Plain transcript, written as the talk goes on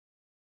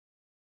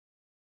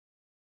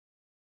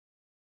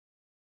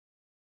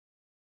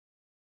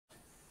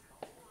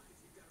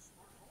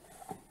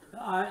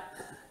Alright,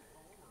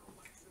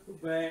 we're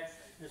back.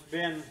 It's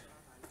been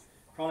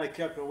probably a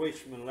couple of weeks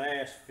from the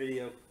last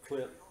video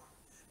clip.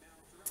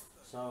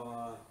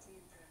 So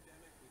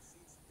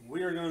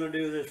we are going to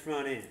do this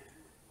front end.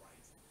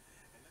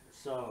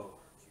 So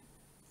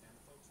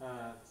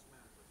I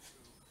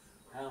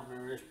don't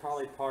remember, it's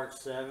probably part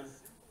 7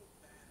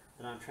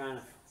 that I'm trying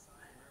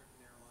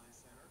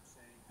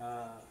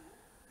to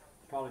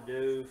probably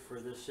do for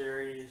this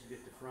series,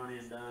 get the front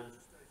end done.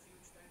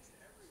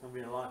 It's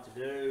going to be a lot to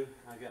do.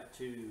 I'm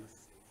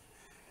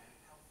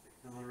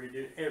going to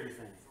redo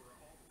everything.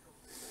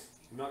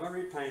 I'm not going to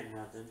repaint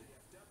nothing,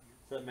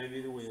 except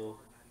maybe the wheel.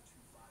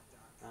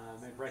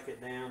 May break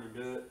it down and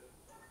do it.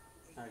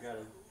 I got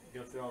to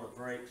go through all the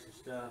brakes and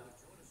stuff.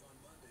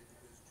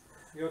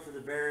 Go through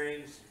the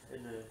bearings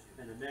and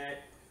the neck,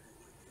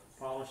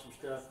 polish some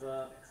stuff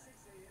up,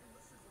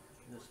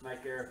 and just make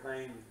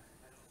everything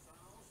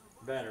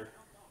better.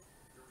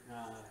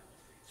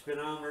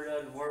 Speedometer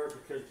doesn't work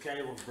because the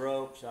cable's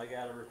broke, so I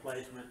got a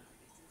replacement.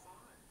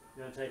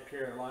 I'm going to take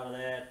care of a lot of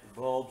that. The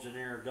bulbs in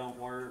there don't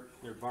work,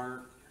 they're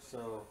burnt,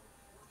 so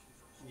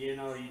you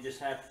know, you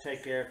just have to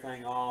take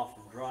everything off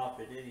and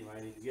drop it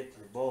anyway to get to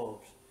the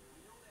bulbs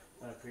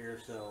up here.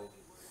 So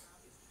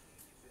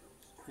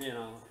you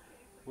know,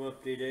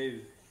 whoop-de-doo,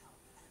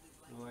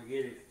 I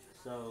get it.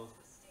 So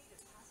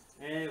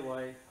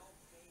anyway,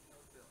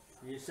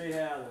 you see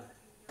how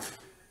the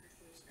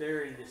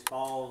steering just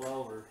falls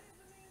over,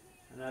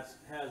 and that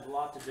has a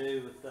lot to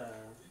do with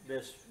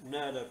this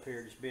nut up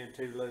here just being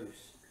too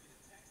loose.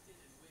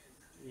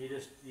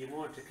 You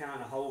want it to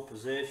kind of hold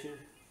position,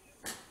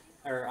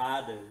 or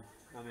I do.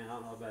 I mean, I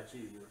don't know about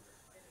you,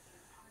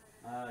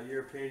 but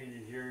your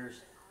opinion is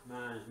yours,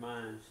 mine is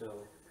mine.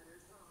 So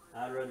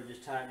I'd rather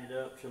just tighten it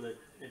up so that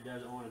it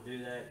doesn't want to do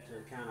that,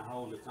 to kind of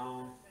hold its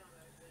own.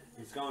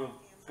 It's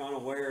gonna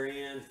wear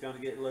in. It's gonna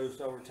get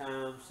loose over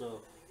time.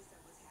 So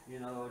you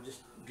know,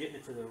 just getting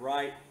it to the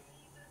right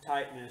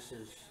tightness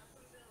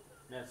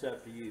that's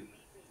up to you.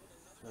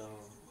 So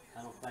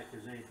I don't think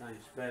there's anything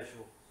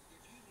special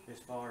as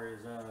far as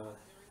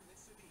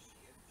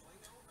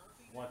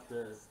what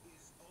the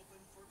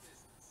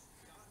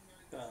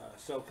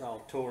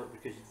so-called torque,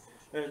 because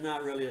there's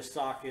not really a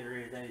socket or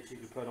anything that you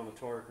can put on a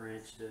torque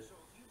wrench to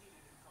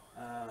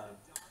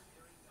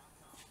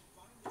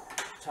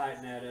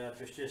tighten that up.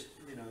 It's just,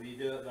 you know, you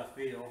do it by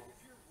feel.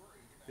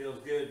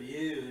 Feels good to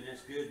you, and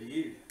it's good to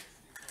you.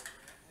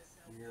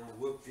 You know,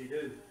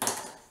 whoop-de-doo.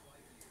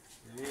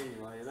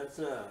 Anyway, let's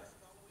I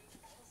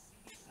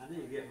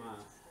need to get my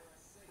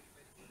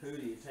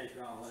hoodie and take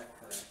all that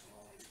crap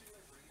off.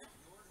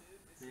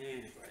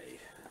 Anyway,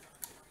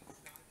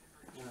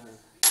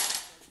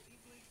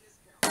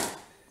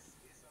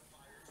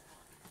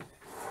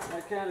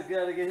 I kind of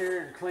got to get here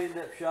and clean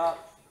up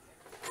shop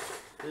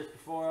just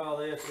before all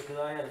this, because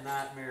I had a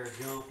nightmare of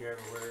junk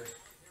everywhere.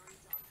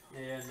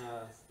 And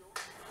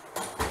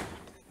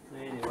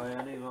anyway,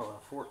 I need a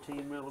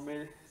 14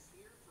 millimeter.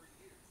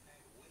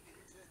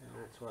 And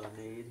that's what I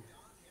need.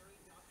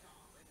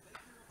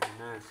 And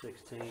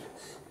 9/16.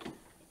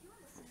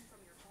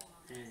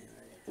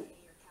 Anyway,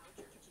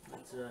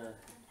 let's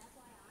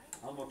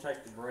I'm gonna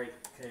take the brake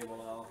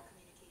cable off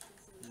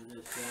and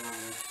just go on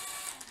this.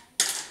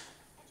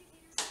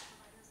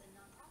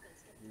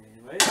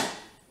 Anyway,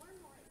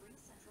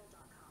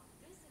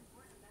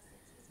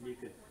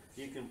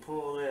 you can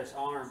pull this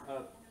arm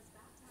up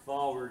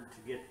forward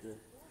to get the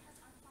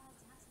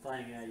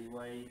thing out of your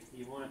way.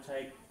 You want to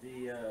take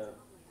the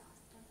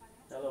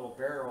that little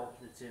barrel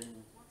that's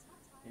in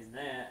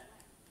that,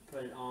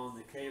 put it on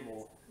the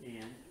cable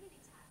end,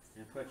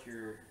 and put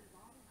your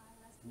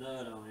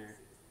nut on there.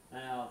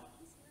 Now,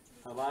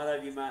 a lot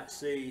of you might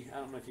see, I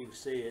don't know if you can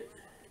see it,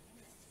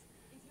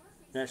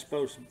 that's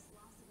supposed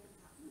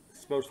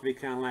to be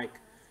kind of like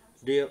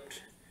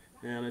dipped.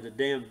 Now the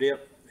damn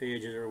dip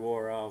edges are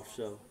wore off,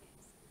 so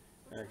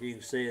if you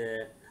can see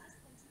that,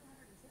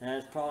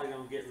 that's probably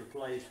going to get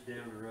replaced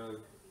down the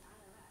road.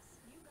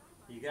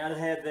 You got to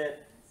have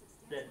that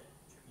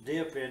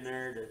dip in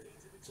there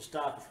to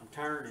stop it from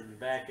turning and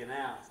backing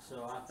out.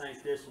 So I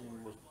think this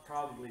one was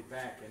probably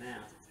backing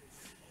out.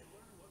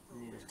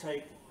 You just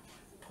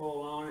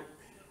pull on it.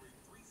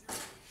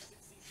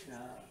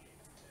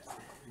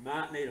 You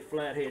might need a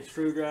flathead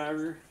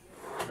screwdriver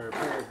or a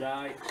pair of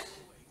dikes,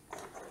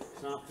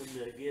 something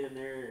to get in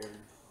there, and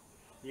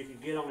you can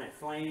get on that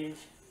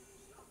flange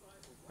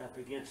up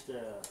against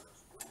the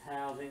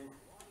housing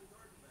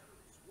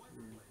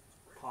and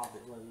pop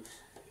it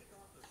loose.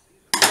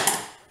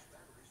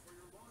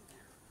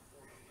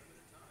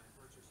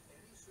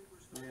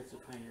 It's a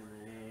pain in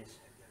the ass,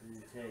 let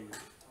me tell you.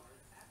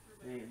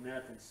 There ain't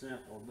nothing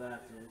simple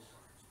about this.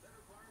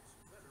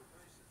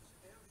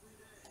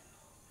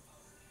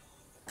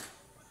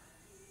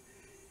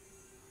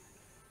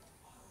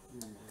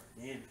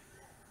 Damn.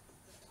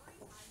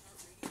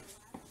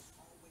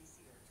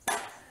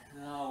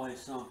 Always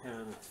some kind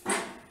of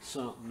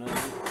something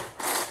other.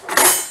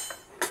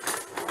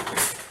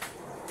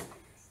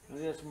 I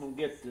guess I'm gonna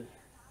get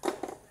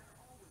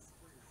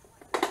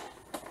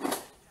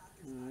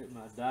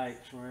my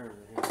dikes, wherever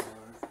the hell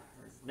they are,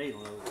 or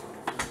needle nose.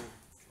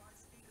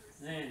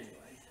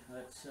 Anyway,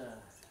 let's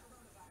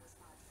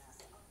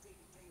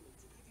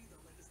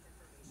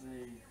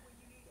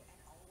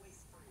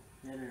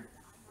better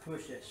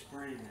push that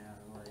spring out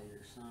of the way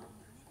or something.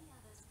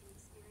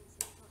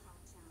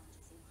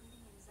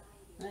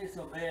 It ain't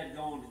so bad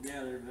going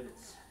together, but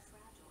it's,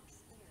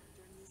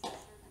 you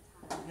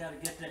gotta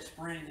get that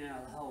spring out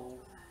of the hole.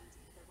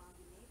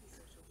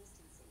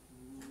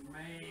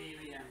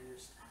 Maybe I'm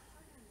just,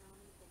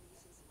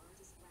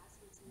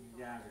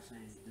 you guys are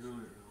saying you're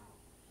doing it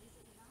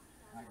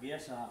wrong. I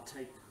guess I'll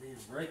take the damn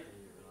brake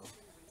lever off.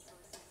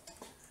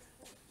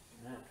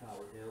 That'd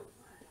probably help.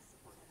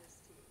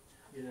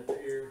 Get up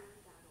here.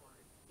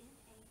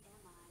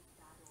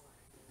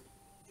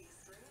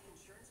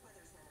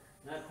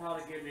 That'd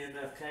probably give me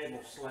enough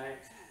cable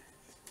slack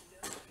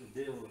to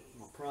deal with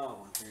my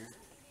problems here.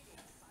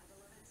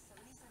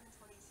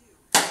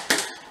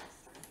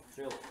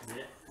 Fill it a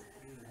bit.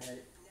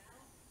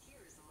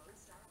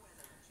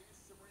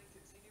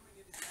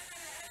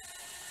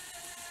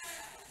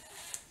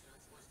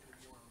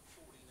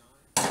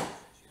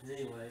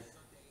 Anyway,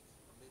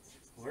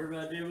 whatever I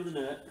do with the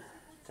nut,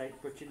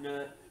 put your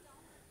nut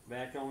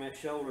back on that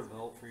shoulder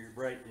bolt for your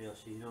brake deal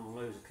so you don't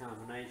lose a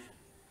combination.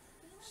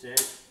 Set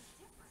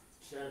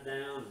it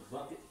down in a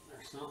bucket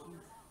or something,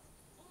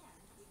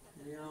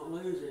 and you don't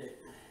lose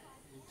it.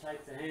 You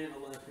take the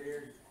handle up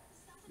here,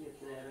 get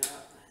that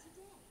out,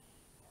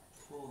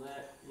 pull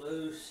that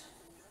loose,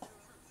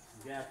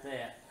 you got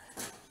that.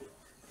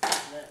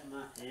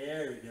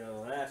 There we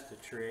go, that's the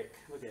trick.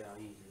 Look at how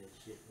easy that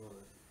shit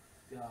was.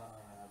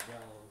 God,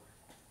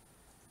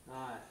 dog.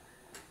 Alright.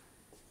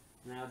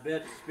 Now I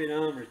bet the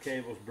speedometer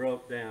cable's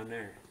broke down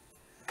there.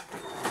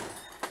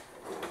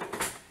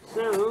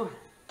 So,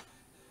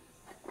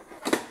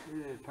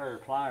 a pair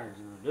of pliers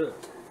will do it.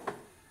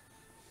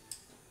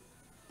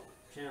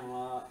 Channel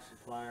locks and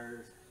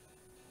pliers.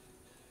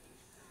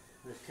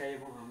 This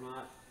cable,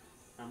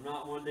 I'm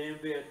not one damn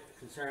bit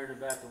concerned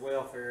about the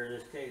welfare of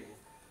this cable,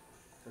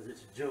 because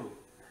it's junk.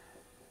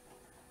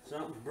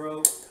 Something's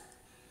broke.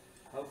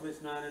 Hopefully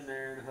it's not in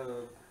there in the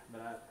hub,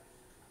 but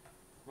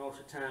most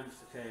of the time it's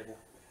the cable.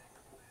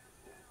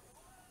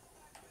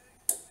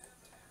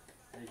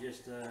 They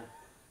just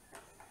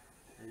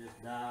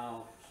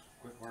dial,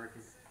 quit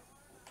working.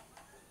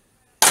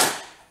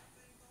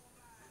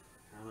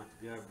 I'm like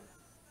the government.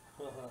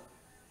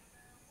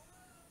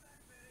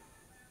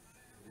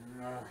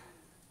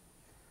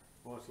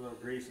 Boy, it's a little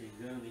greasy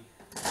and gummy.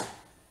 If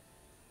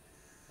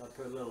I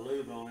put a little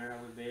lube on there, I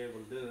wouldn't be able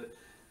to do it.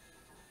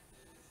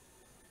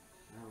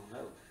 I don't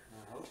know.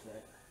 I hope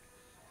that.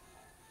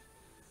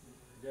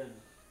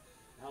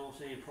 I don't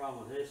see any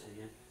problem with this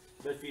again.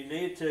 But if you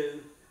need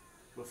to,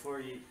 before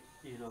you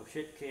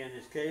shit can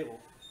this cable,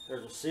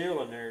 there's a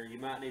seal in there. You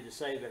might need to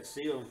save that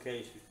seal in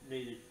case you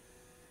need it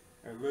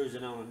or lose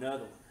it on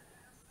another one.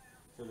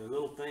 So the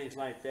little things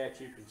like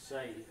that you can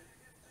save.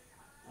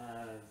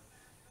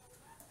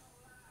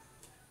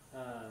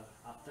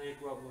 I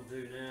think what we'll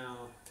do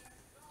now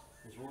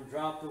is we'll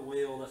drop the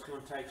wheel. That's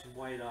going to take some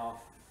weight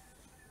off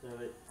of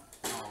it,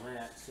 all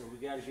that. So we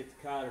got to get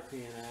the cotter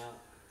pin out.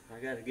 I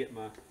got to get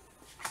my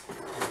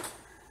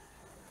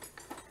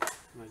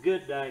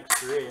good dike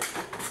strip.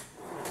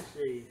 Let's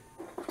see.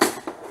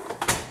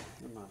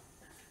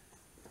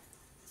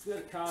 Got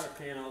a cotter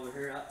pin over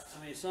here.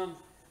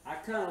 I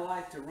kind of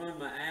like to run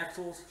my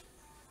axles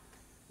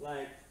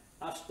like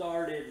I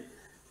started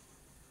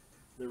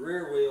the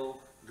rear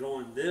wheel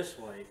going this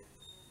way,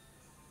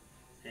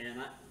 and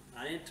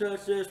I didn't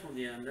touch this one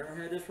yet. I never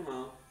had this one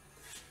on,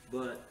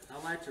 but I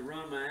like to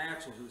run my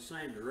axles in the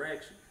same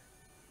direction.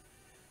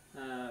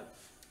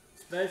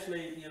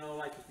 Especially,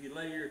 like if you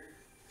lay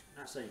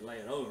I say lay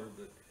it over,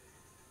 but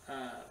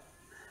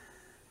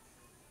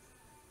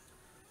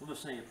I'm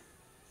just saying,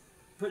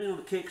 put it on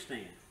the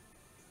kickstand.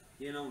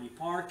 When you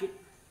park it,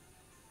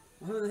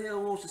 well, who the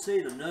hell wants to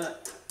see the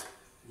nut?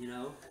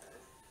 Your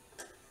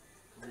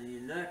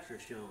nuts are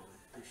showing.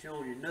 You're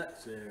showing your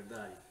nuts to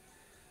everybody.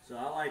 So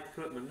I like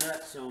to put my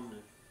nuts on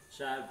the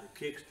side of the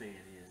kickstand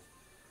in.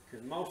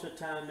 Because most of the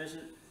time, this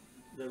is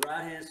the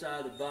right hand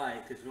side of the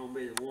bike is going to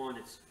be the one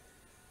that's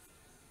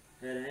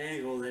at an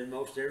angle that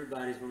most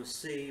everybody's going to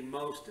see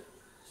most of it.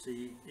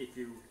 See, if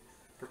you're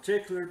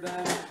particular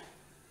about it,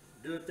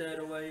 do it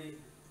that way,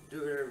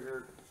 do it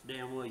every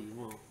damn way you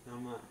want.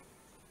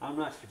 I'm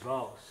not your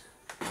boss.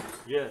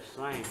 Just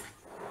saying.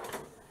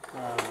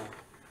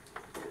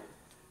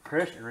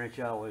 Crescent wrench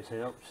always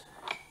helps.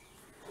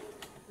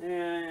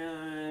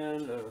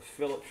 And a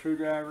Phillips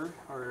screwdriver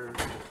or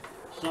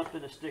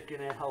something to stick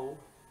in that hole.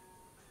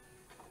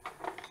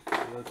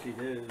 What you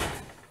do.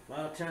 A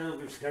lot of times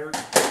there's dirt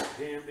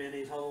jammed in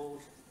these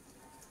holes.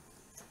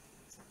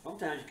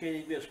 Sometimes you can't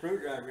even get a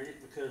screwdriver in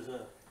it because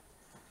the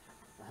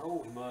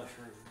hole's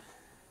mushrooms.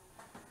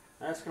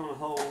 That's going to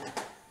hold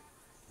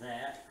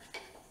that.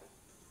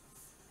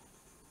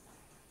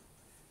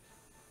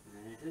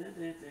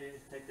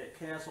 Take that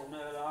castle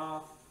nut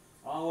off.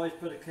 I always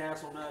put a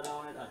castle nut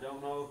on it. I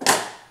don't know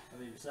I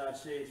mean,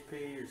 besides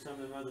CHP or some of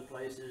them other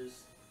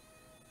places,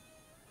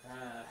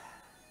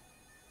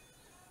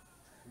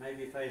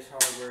 maybe Face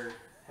Hardware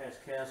has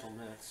castle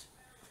nuts.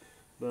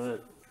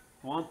 But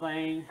one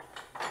thing,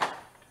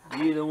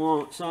 you either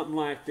want something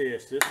like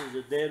this. This is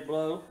a dead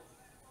blow,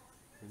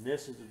 and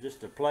this is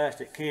just a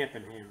plastic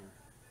camping hammer.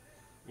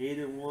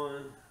 Either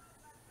one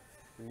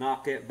can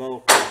knock that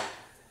bolt off.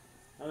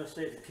 Now let's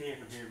see if the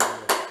camping hammer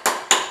works.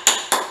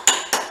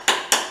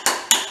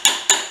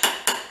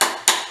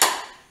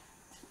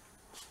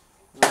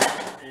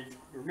 And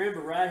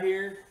remember, right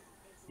here,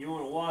 you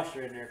want a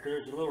washer in there because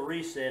there's a little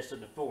recess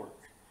in the fork.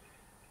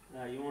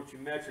 You want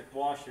your metric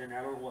washer in there.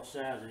 I don't know what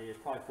size it is,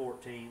 probably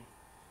 14.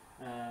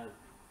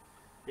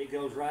 It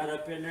goes right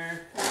up in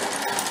there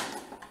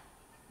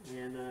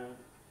and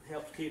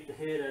helps keep the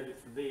head of it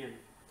from being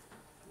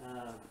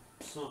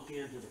sunk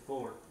into the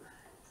fork.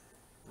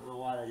 I don't know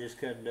why they just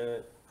couldn't do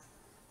it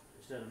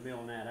instead of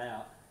milling that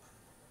out.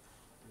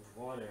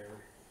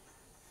 Whatever.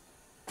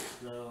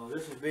 So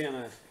this is being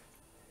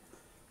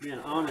an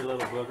honor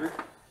little booger.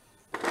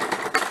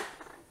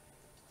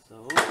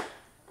 So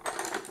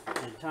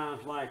in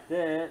times like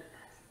that,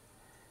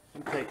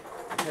 you take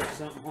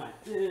something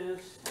like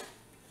this.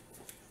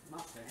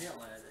 Knock the hell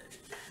out of it.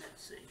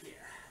 Let's see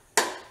here.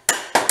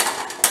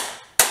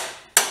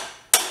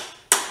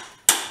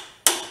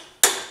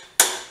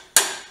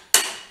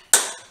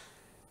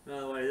 By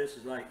the way, this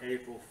is like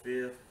April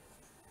 5th.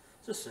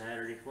 It's a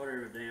Saturday,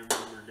 whatever damn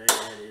number of day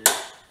that is.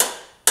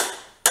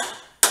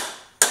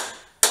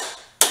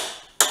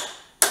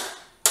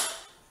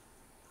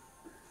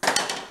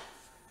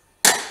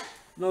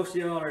 Most of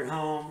y'all are at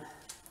home,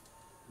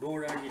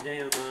 bored out of your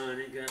damn mind,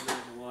 ain't got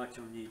nothing to watch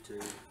on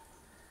YouTube.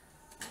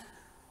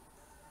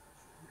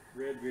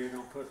 Redbeard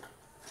don't put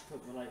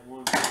like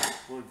one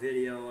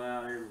video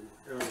out every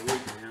other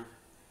week now.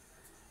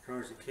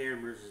 Because the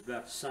cameras is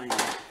about the same.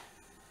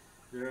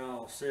 They're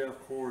all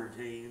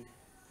self-quarantined.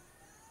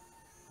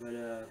 But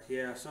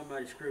yeah,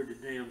 somebody screwed the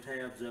damn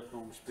tabs up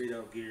on the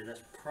speedo gear.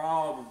 That's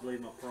probably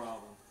my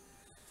problem.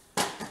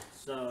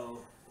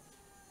 So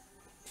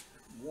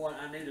what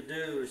I need to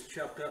do is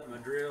chuck up my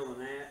drill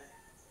and that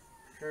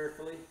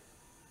carefully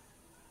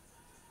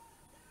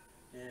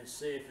and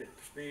see if it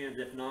spins.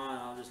 If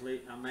not,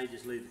 I may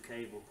just leave the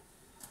cable.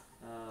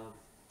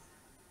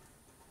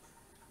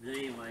 But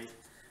anyway,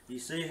 you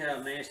see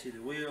how nasty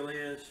the wheel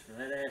is for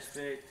that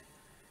aspect.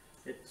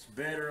 It's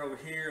better over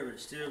here, but it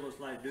still looks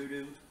like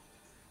doo-doo.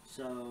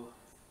 So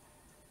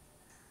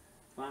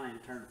finally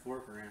turn the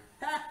fork around.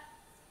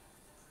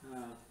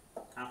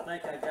 I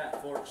think I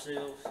got fork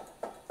seals.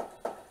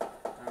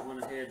 I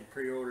went ahead and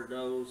pre-ordered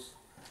those.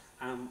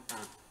 I'm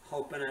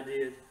hoping I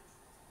did.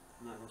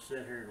 I'm not going to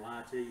sit here and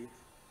lie to you,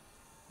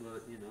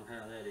 but you know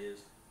how that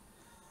is.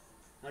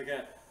 I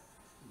got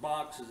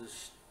boxes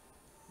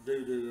of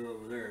doo-doo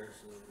over there,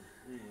 so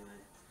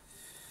anyway.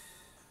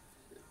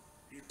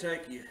 You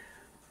take your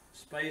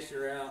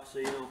spacer out so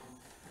you don't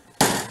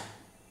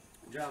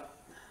drop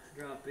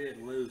it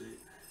and lose it.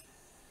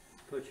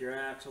 Put your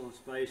axle and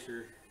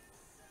spacer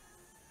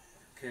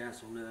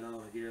castle nut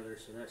all together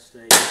so that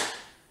stays.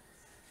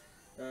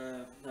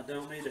 I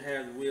don't need to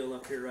have the wheel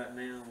up here right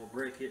now. We'll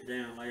break it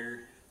down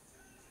later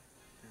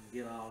and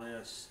get all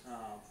this.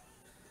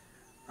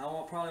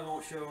 I probably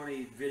won't show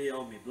any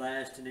video of me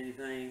blasting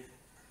anything,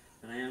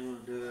 and I am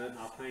going to do it and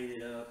I'll paint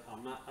it up.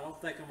 I don't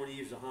think I'm going to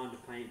use the Honda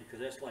paint because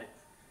that's like,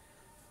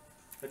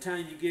 by the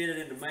time you get it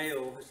in the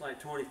mail, it's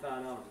like $25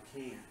 a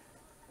can.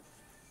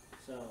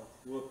 So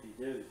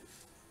whoop-de-doo.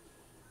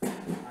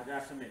 I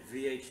got some of that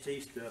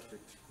VHT stuff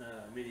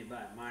that mini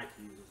bike Mike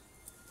uses.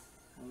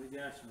 Well, we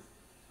got some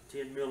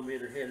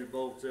 10mm headed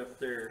bolts up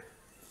there.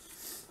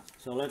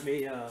 So let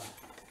me a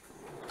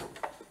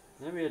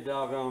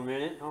doggone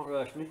minute. Don't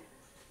rush me.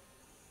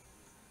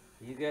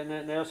 You got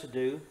nothing else to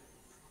do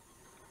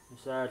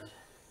besides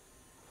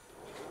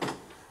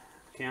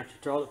count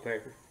your toilet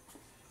paper.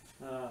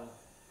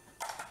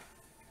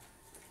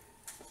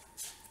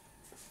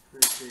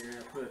 Let's see here.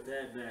 I put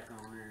that back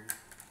on there.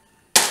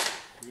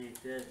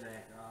 Yank that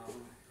back off.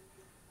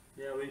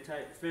 Yeah, we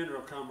take the fender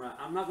will come right.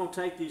 I'm not going to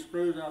take these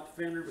screws off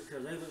the fender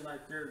because they look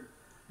like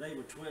they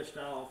would twist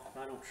off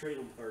if I don't treat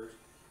them first.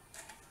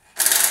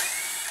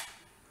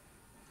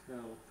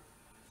 So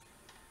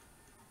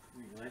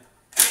anyway,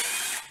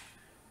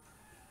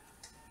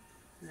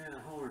 yeah, the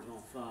horn's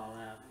gonna fall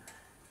out.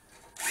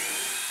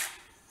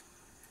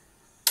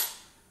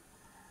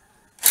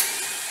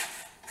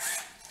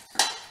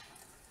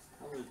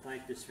 I wouldn't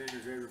think this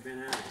fender's ever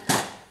been out of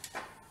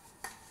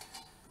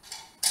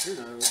here. Who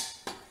knows?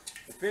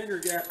 The fender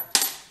got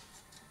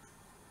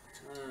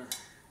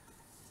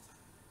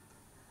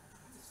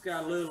it's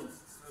got a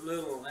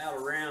little out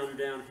of round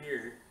down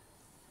here.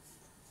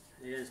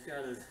 Yeah,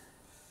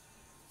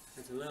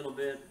 it's a little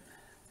bit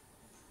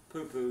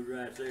poo-pooed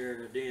right there,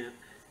 the dent.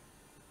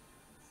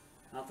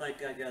 I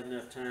think I got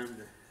enough time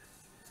to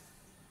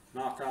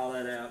knock all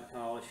that out and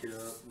polish it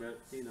up, but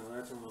you know,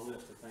 that's on the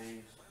list of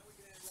things.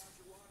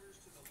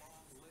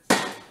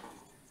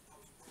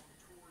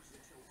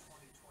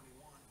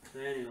 So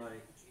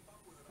anyway,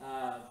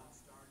 I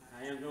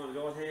am going to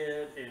go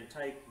ahead and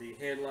take the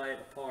headlight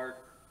apart.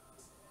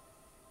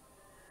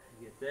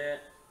 Get that.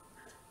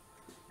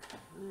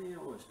 You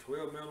know, it's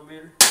 12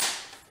 millimeter.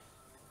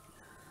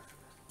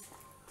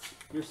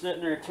 You're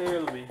sitting there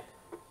telling me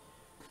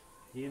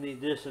you need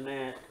this and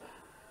that.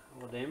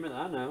 Well, damn it,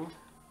 I know.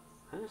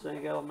 I just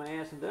ain't got all my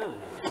ass and done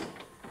it.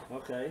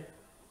 Okay.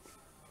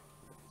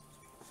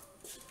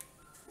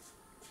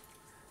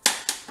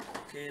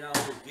 Can't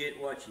always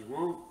get what you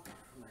want,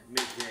 like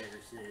Mick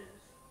Jagger says.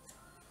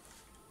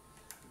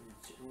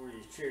 One of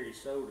his cherry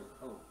soda.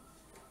 Oh,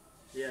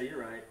 yeah, you're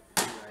right.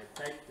 You're right.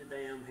 Take the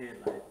damn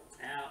headlight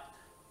out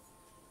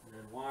and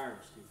then wire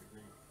the stupid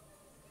thing.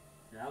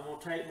 Now I'm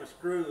gonna take my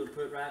screw and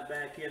put it right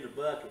back in the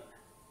bucket.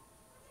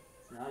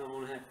 Now I don't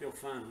want to have to go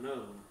find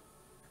another one.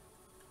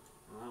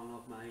 I don't know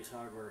if my Ace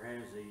Hardware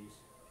has these.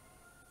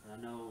 I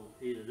know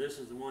either this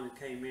is the one that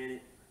came in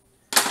it,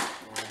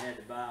 or I had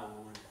to buy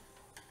one.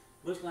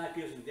 Looks like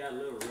this one's got a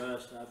little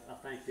rust. I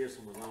think this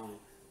one was on it.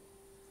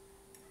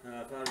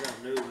 If I got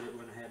a new one, it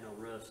wouldn't have had no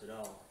rust at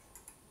all.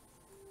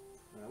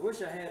 I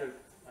wish I had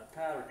a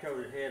powder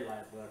coated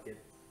headlight bucket.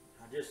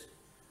 I'm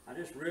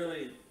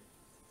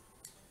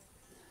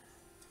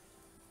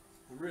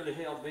really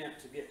hell bent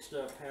to get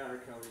stuff powder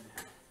coated.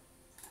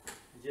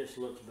 It just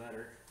looks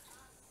better.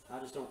 I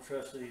just don't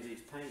trust any of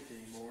these paints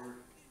anymore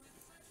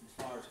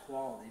as far as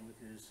quality,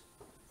 because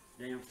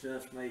damn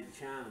stuff's made in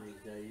China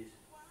these days.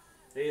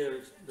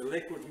 Either the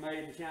liquid's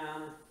made in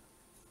China,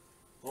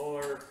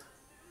 or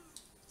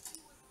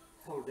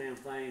the whole damn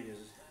thing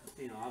is,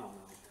 you know, I don't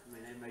know. I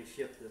mean, they may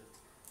ship the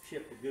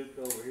gook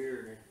over here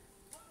and they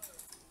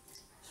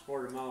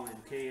squirt them all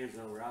in cans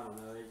over. I don't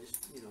know. They just,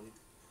 you know,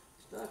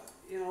 stuff,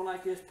 you know,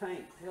 like this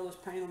paint. Hell, this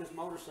paint on this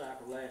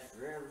motorcycle lasts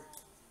forever.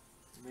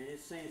 I mean,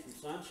 it's seen some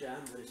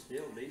sunshine, but it's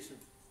still decent.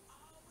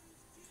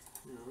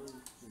 You know,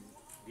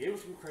 give them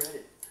some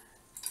credit.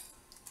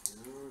 You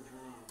know,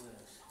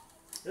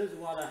 this is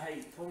what I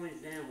hate, pulling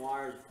these damn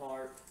wires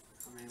apart.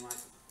 I mean, like,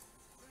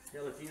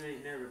 hell, if you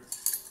ain't never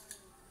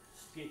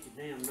get your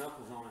damn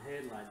knuckles on a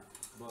headlight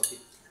bucket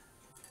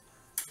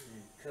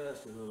and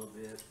cussed a little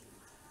bit,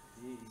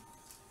 you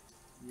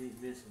ain't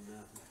missing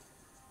nothing.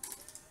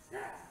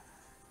 Ah,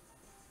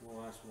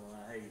 boy, that's what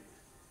I hate.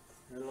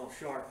 The little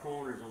sharp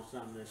corners on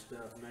some of this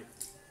stuff make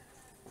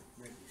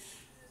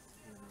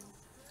you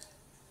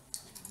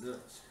know,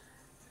 nuts.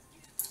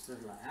 So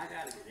it's like, I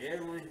gotta get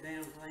every one of these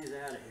damn things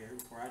out of here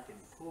before I can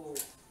pull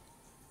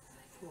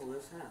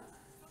this out.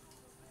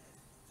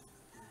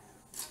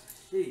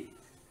 Gee.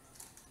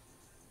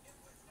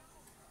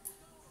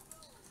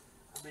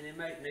 I mean, they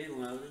make needle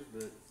noses,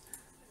 but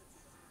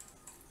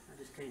I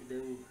just can't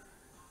do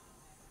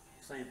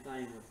the same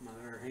thing with my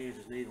other hands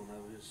as needle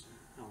noses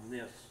on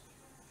this.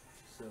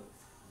 So,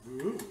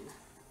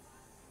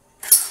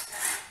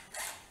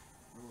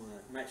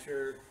 make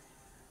sure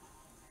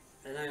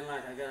it ain't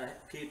like I gotta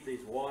keep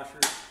these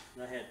washers.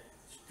 I had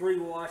 3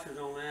 washers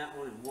on that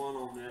one and 1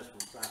 on this one,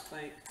 so I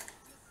think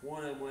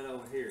one of them went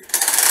over here.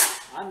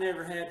 I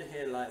never had the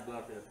headlight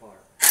bucket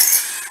apart.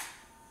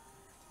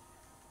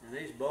 And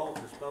these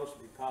bolts are supposed to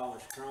be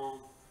polished chrome.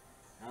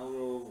 I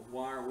will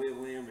wire wheel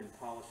them and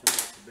polish them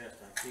up the best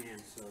I can.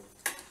 So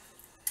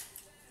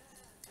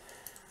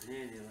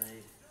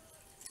anyway,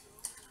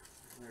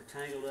 they're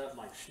tangled up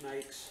like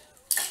snakes.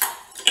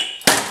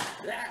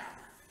 Yeah.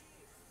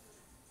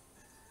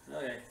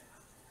 Okay.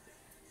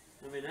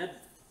 I mean,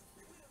 that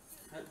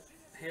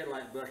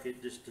headlight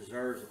bucket just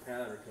deserves a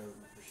powder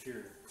coating for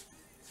sure.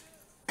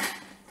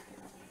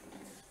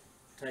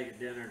 Take it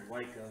down there to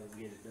Waco and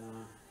get it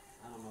done.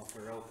 I don't know if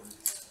they're open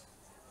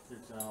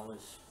since all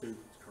this stupid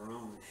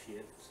corona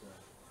shit, so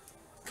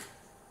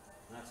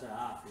that's how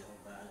I feel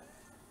about it.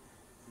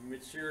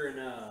 I'm sure, and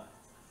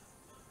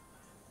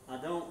I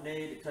don't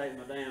need to take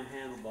my damn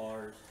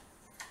handlebars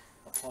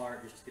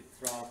apart just to get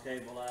the throttle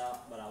cable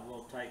out, but I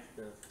will take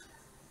the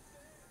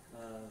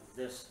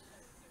this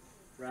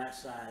right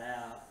side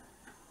out.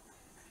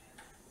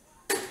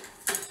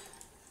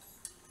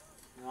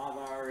 Now, I've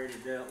already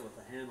dealt with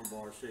the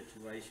handlebar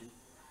situation,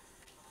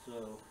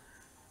 so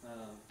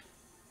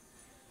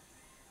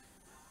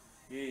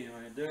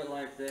anyway, do it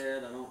like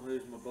that. I don't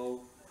lose my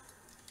bolt.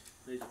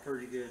 These are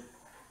pretty good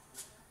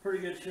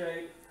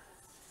shape.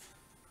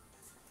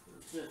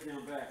 Let's set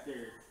them back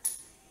there.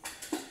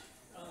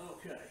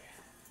 Okay.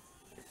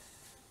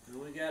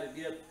 And we got to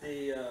get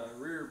the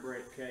rear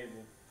brake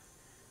cable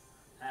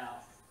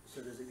out.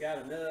 So does it got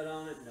a nut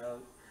on it? No.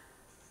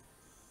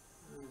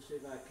 Let me see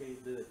if I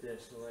can't do it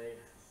this way.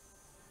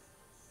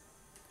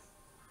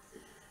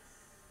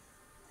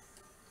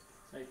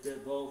 Take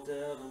that bolt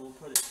out, and we'll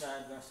put it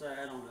side by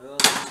side on the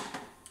other one.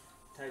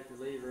 Take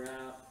the lever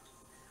out.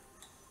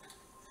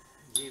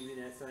 Give me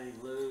that thing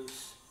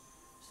loose.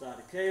 Slide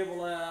the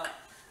cable out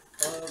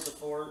of the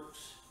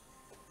forks.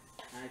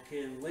 I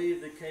can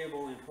leave the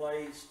cable in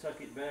place, tuck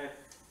it back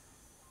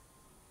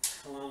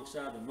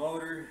alongside the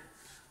motor.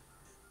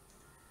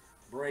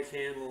 Brake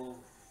handle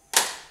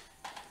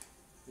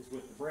is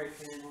with the brake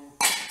handle,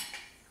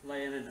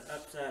 laying in the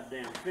upside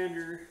down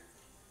fender.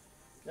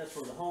 That's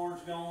where the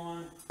horn's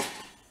going.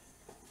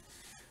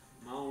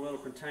 My own little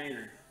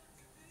container.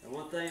 And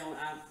one thing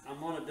I'm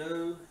going to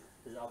do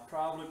is I'll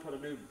probably put a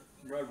new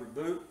rubber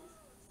boot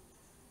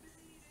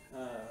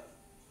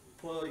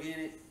plug in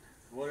it,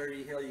 whatever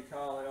the hell you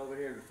call it over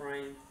here in the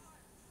frame.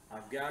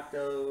 I've got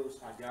those.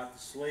 I've got the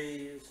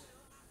sleeves.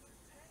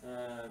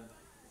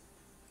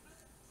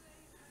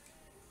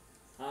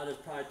 I'll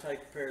just probably take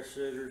a pair of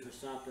scissors or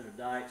something, or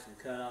dikes, and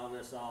cut all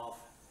this off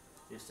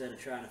instead of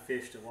trying to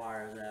fish the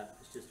wires out.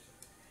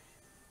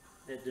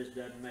 It just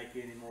doesn't make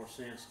any more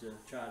sense to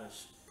try to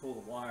pull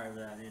the wires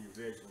out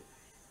individually.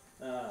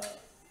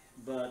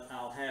 But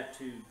I'll have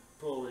to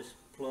pull this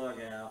plug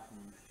out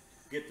and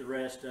get the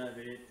rest of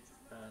it.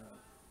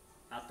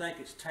 I think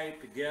it's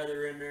taped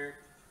together in there,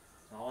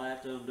 so I'll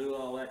have to undo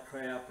all that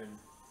crap and,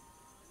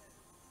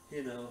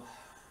 you know,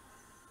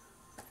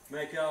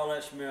 make all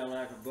that smell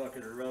like a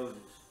bucket of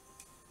roses.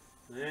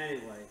 But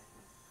anyway,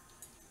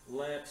 we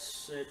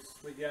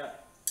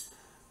got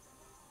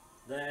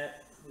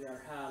that. We got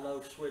our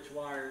high-low switch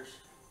wires.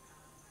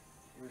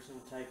 We're just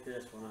going to take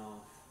this one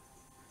off.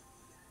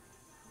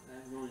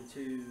 I'm going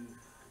to,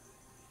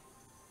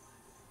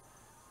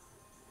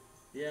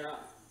 yeah,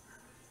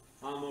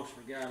 I almost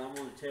forgot. I'm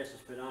going to test the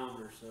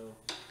speedometer, so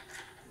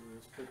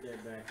let's put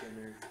that back in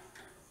there.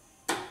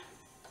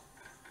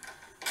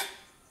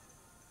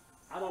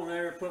 I don't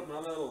ever put my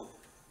little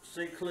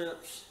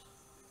C-clips,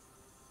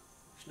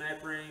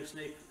 snap rings,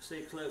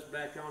 C-clips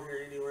back on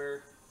here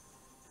anywhere.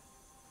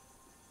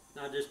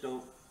 I just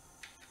don't,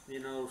 you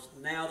know,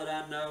 now that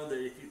I know that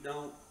if you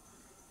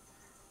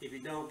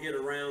don't get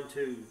around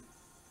to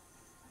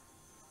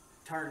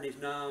turn these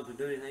knobs or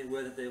do anything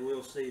with it, they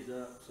will seize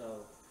up.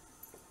 So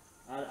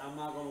I'm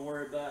not going to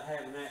worry about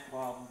having that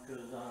problem,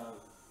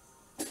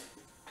 because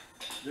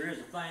there is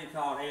a thing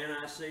called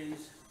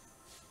anti-seize.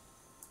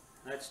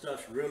 That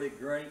stuff's really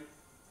great.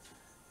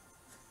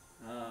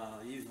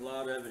 I use a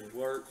lot of it at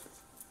work.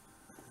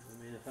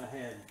 I mean, if I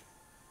had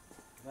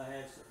some,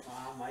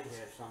 I might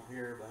have some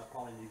here, but I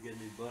probably need to get a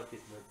new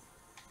bucket. But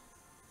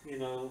you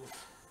know,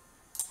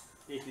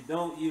 if you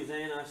don't use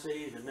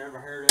anti-seize and never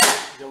heard of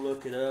it, go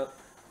look it up.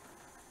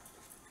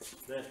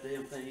 That's the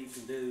damn thing you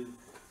can do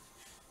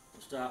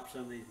to stop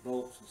some of these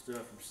bolts and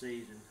stuff from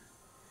seizing.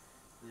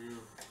 Now,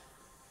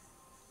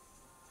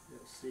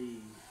 let's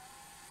see.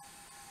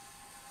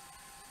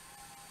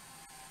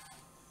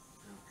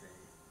 Okay,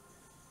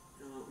 I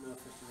don't know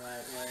if it's the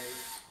right way.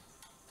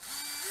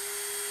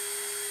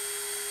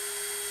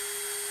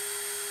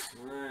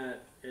 Alright,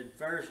 in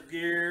first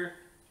gear,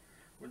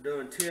 we're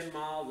doing 10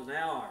 miles an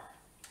hour.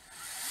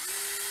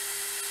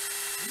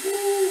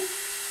 Woo!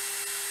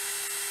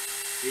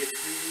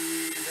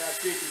 About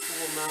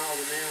 54 miles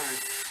an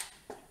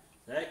hour.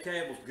 That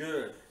cable's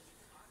good.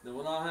 Now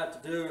what I'll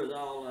have to do is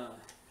I'll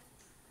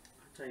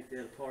take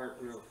that apart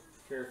real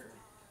carefully.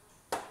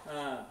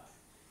 I'll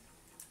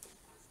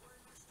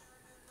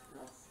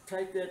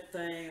take that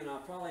thing and I'll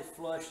probably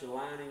flush the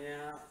lining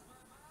out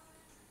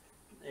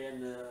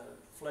and the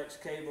flex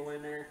cable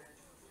in there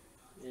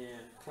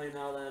and clean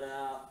all that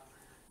out.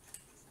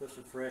 Put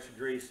some fresh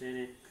grease in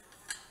it.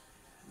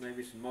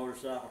 Maybe some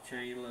motorcycle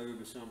chain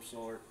lube of some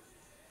sort.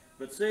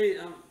 But see,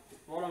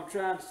 what I'm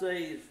trying to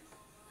say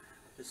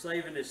is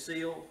saving this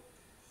seal,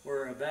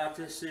 or about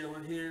this seal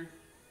in here,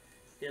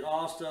 it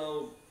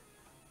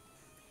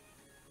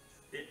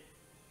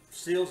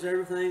seals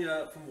everything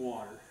up from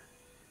water,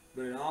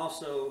 but it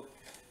also,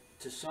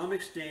 to some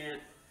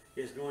extent,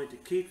 is going to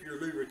keep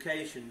your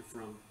lubrication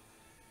from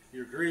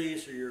your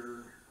grease or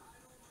your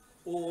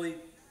oil,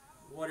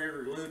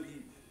 whatever lube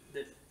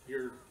that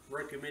you're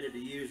recommended to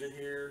use in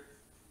here,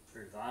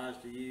 or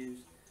advised to use,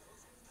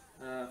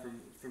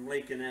 from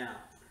leaking out.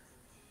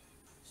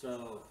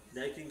 So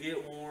they can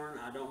get worn.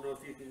 I don't know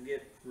if you can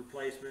get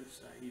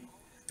replacements. I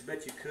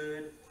bet you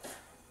could.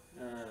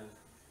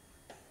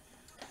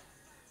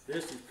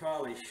 This is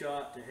probably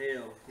shot to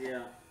hell.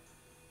 Yeah,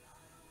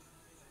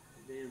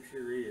 damn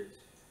sure is.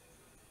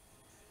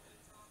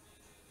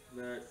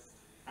 But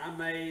I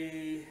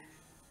may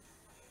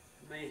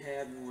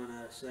have one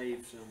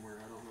saved somewhere.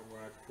 I don't know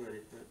where I'd put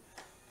it, but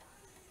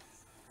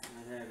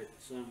I'd have it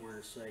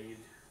somewhere saved.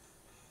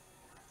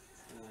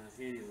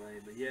 Anyway,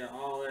 but yeah,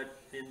 all that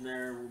in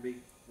there will be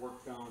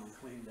worked on and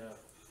cleaned up.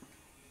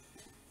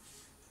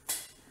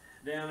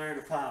 Down there in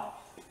the pile.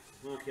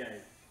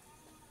 Okay.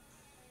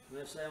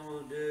 Next thing I'm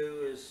going to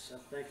do is, I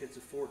think it's a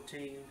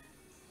 14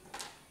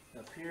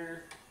 up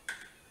here.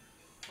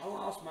 I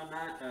lost my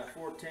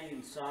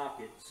 14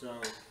 socket,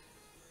 so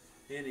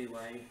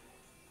anyway,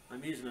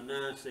 I'm using a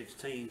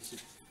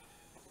 9/16.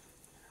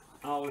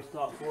 I always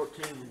thought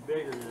 14 was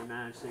bigger than a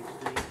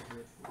 9/16,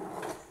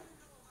 but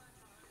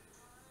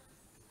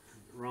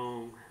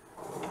wrong.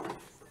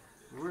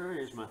 Where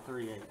is my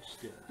 3/8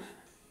 stuff?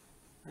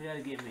 I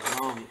gotta get me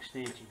a long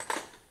extension.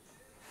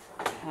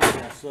 I've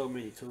got so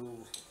many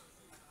tools.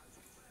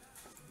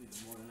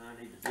 More than I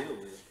need to deal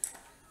with.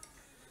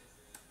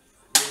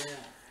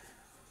 Yeah.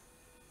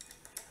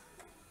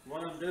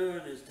 What I'm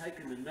doing is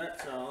taking the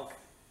nuts off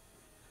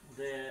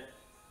that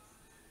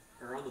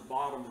are on the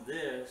bottom of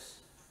this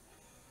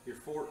your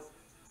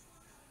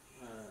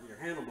your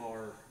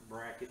handlebar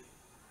bracket.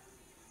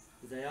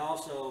 They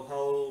also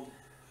hold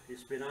your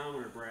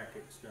speedometer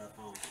bracket stuff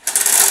on.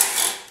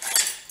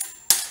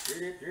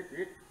 Get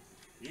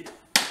it.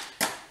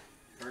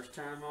 First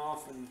time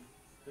off, and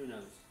who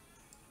knows.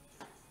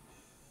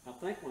 I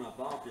think when I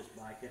bought this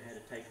bike, I had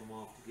to take them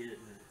off to get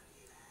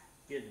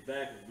it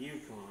back in the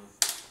Yukon.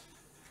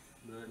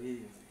 But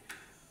anyway.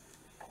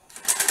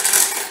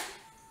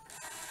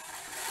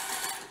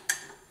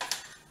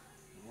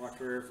 Watch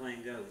where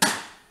everything goes.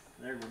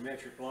 There's my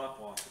metric lock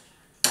washers.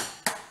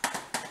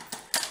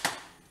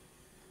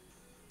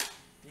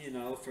 You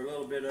know, for a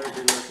little bit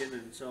ugly looking,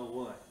 and so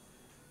what?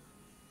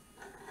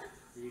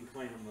 You can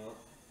clean them up.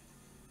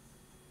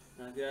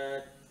 I've got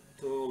a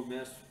tool,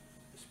 a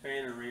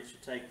spanner wrench to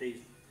take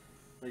these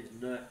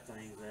nut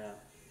things out,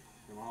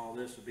 and all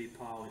this will be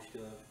polished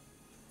up.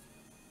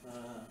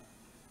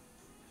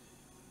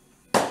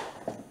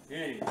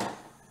 Anyway,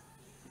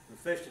 the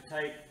fish to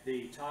take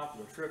the top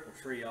of the triple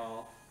tree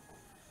off.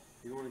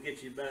 You want to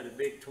get you about a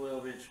big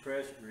 12-inch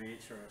crescent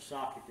wrench or a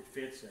socket that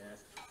fits that.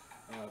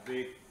 A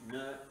big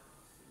nut.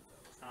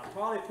 I'll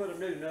probably put a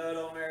new nut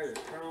on there that's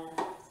chrome.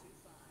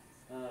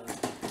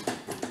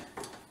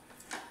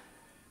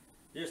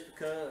 Just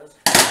because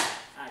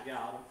I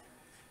got them.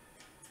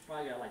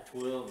 Probably got like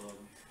 12 of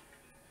them.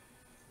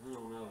 I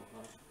don't know.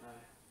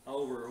 I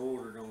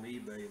over-ordered on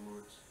eBay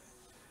once.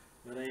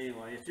 But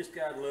anyway, it's just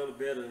got a little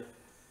bit of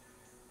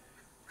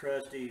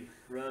crusty,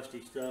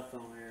 rusty stuff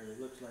on there that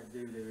looks like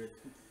doo-doo.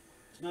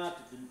 It's not,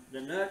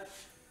 the nut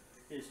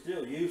is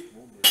still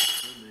useful, but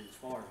I mean, as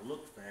far as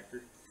look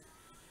factor.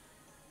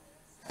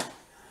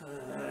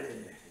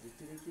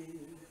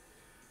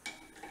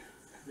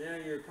 Now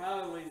you're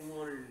probably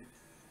wondering,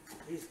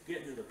 he's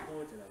getting to the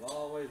point that I've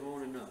always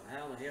wanted to know.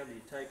 How the hell do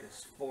you take a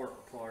fork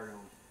apart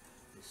on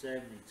the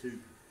 72?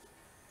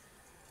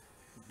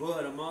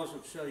 But I'm also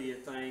going to show you a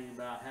thing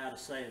about how to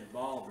save the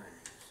ball bearings.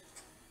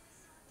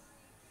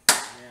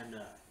 And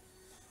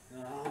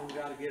I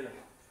gotta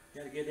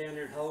get down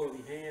there and hold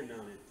your hand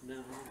on it.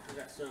 No, I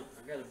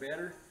got a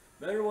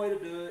better way to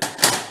do it.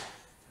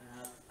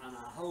 And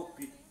I hope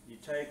you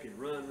take and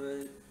run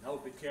with it and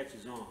hope it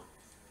catches on.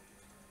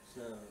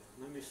 So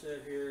let me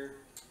sit here.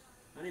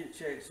 I need to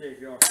check and see if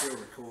y'all still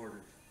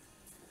recording.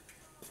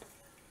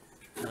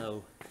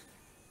 No.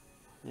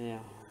 Yeah,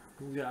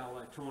 we've got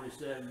like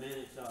 27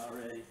 minutes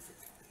already.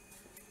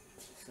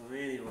 So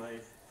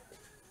anyway,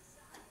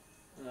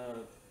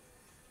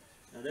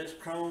 now this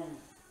chrome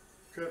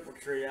triple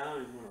tree, I'm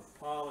going to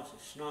polish the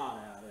snot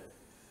out of it.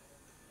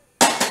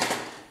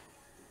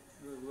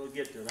 We'll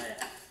get to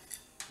that.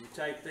 You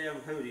take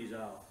them hooties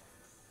off.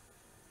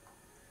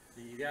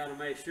 And you got to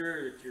make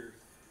sure that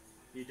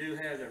you do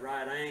have the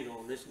right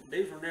angle. These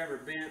were never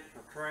bent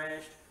or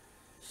crashed,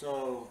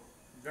 so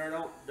they're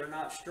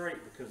not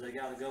straight because they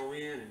got to go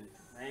in and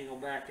angle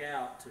back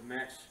out to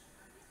match,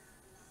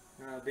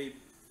 be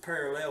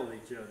parallel with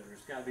each other.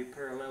 It's got to be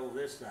parallel with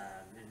this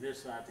side and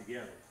this side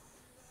together.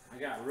 I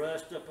got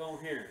rust up on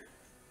here,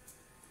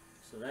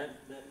 so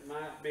that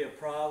might be a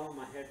problem.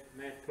 I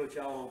may have to put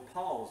y'all on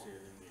pause here in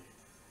a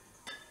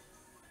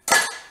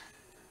minute.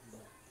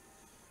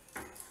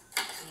 But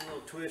a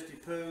little twisty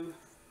poo.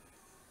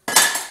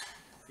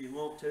 If you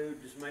want to,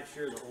 just make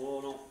sure the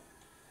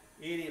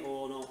any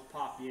oil don't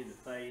pop you in the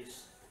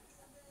face.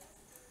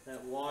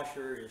 That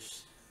washer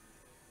is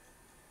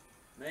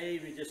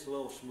maybe just a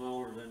little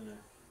smaller than the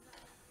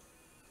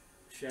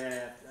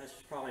shaft. That's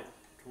probably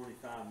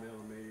 25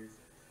 millimeters.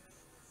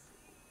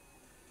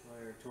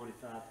 Or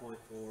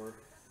 25.4.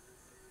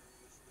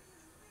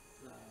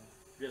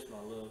 Just by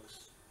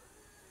looks.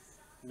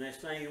 Next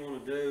thing you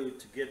want to do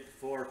to get the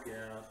fork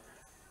out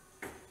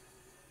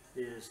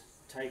is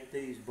take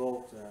these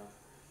bolts out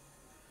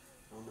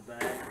on the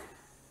back.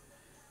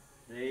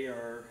 They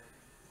are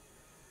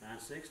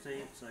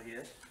 9/16, I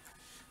guess.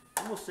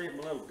 I'm gonna see if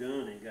my little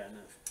gun ain't got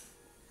enough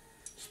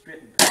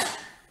spitting power.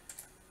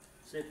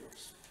 See if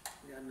it's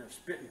got enough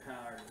spitting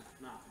power to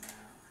knock them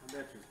out. I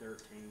bet you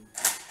 13.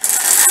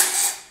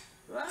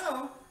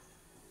 Whoa!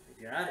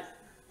 You got it.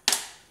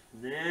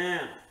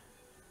 Now,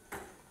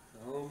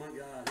 oh my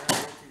God, that's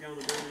what you're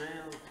gonna do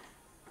now.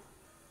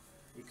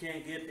 You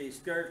can't get these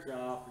skirts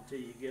off until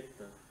you get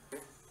the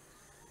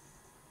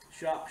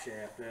shop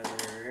shaft out of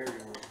there,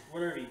 everywhere.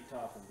 Whatever you're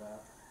talking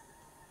about.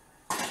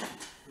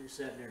 You're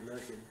sitting there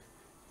looking.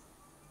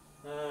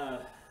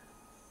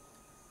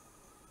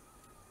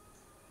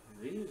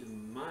 These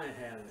might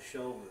have a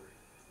shoulder.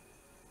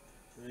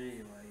 But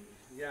anyway,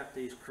 you got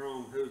these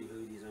chrome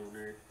hooties on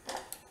there.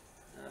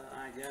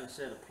 I got a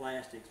set of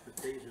plastics, but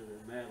these are the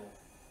metal.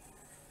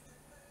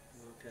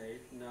 Okay,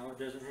 no, it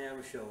doesn't have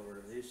a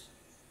shoulder. These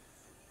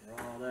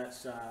are all that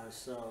size,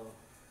 so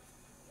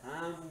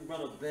I'm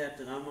going to bet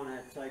that I'm going to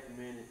have to take a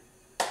minute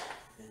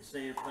and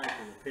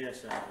sandpaper the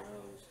piss out of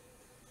those.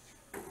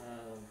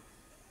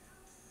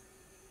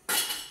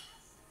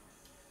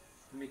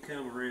 Let me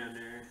come around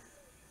there.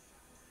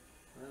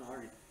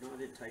 Well, I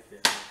did take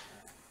that out.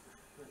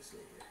 Let's see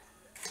here.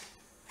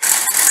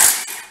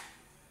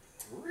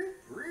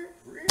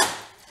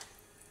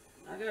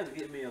 got to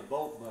get me a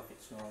bolt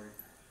bucket started.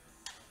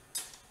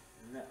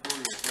 I got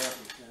plenty of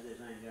buckets, I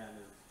just ain't got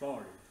none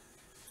started.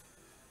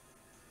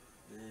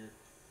 Yeah.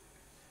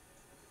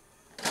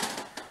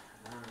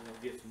 I'm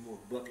gonna get some more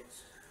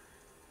buckets.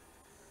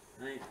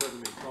 I ain't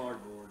putting them in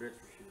cardboard, that's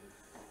for sure.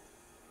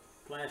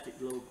 Plastic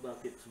little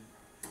buckets and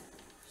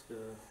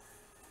stuff.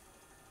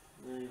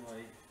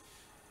 Anyway,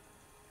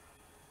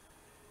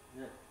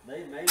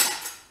 they may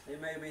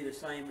be the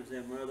same as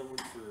them other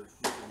ones for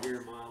different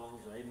year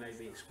models. They may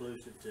be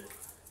exclusive to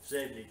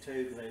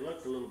 72 because they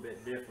look a little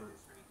bit different,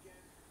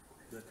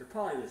 but they're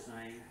probably the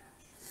same.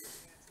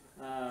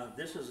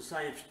 This is the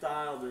same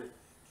style, the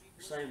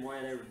same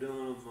way they were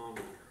doing them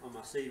on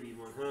my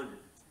CV100.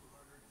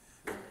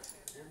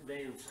 Them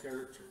damn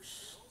skirts are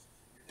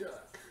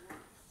stuck.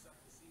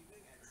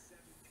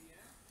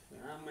 So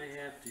I may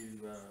have to,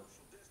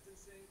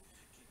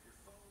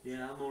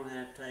 yeah, I'm going to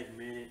have to take a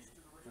minute.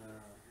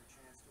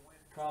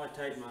 Probably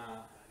take my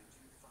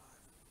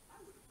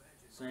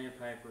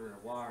sandpaper or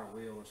wire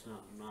wheel or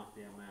something to knock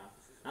them out.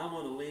 I'm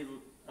going to leave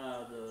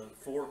the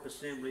fork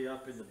assembly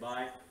up in the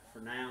bike for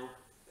now.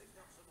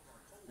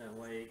 That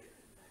way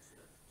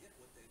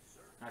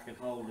I can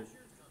hold it.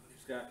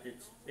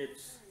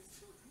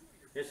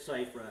 It's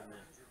safe right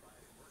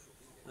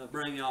now. I'll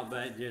bring y'all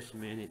back just a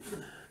minute.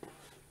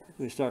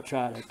 We start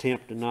trying to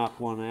attempt to knock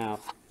one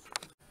out.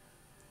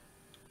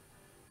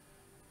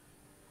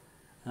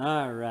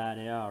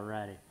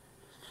 Alrighty.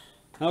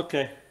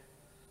 Okay,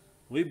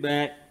 we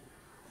back.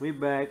 We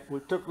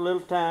took a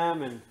little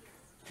time and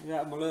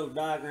got my little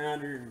die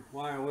grinder and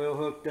wire wheel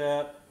hooked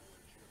up.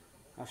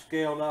 I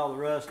scaled all the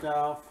rust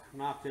off,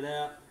 knocked it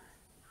out.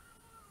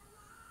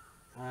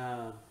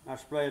 I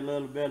sprayed a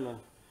little bit of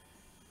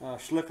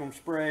slickum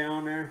spray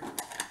on there.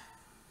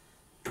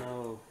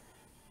 So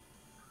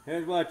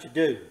here's what you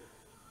do.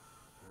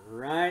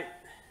 Right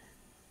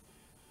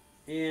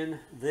in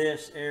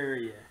this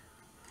area,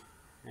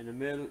 in the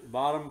middle,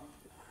 bottom,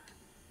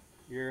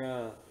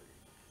 your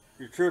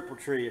triple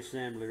tree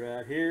assembly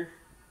right here.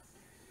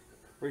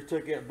 We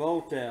took that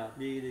bolt out.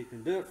 You either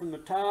can do it from the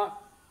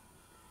top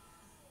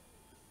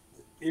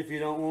if you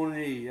don't want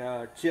any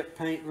chip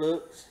paint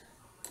looks.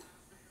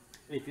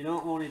 If you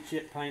don't want any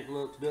chip paint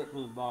looks, do it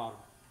from the bottom.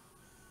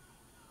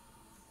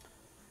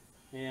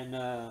 And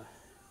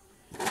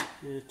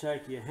you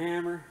take your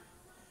hammer.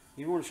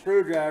 You want a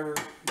screwdriver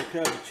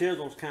because the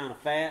chisel's kind of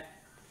fat.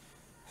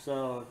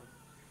 So,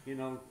 you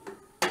know,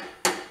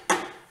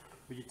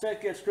 but you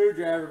take that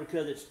screwdriver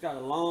because it's got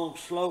a long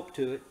slope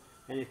to it,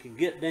 and it can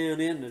get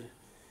down in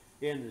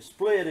the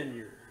split in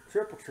your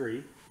triple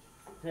tree.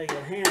 Take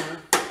a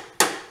hammer.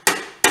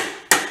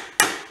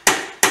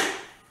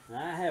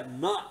 Now, I have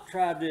not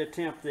tried to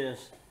attempt to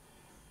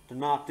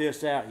knock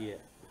this out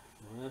yet.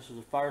 Well, this is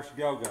the first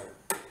go-go.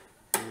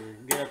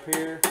 Get up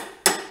here.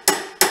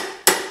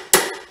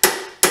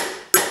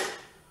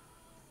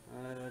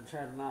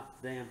 Try to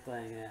knock the damn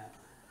thing out.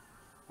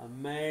 I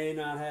may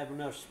not have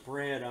enough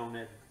spread on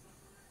that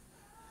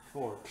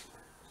fork,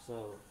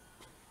 so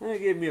I'm gonna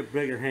give me a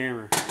bigger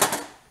hammer.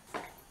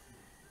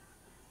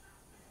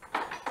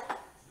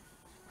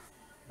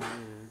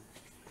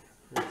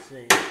 Let's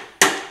see.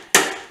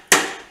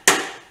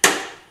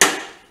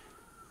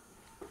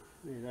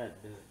 Maybe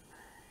that do it.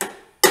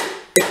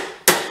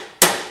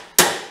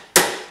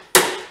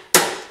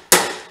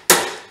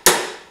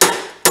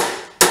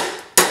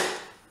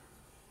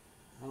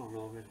 I don't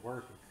know if it's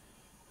working.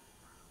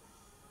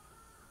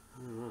 I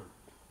don't know.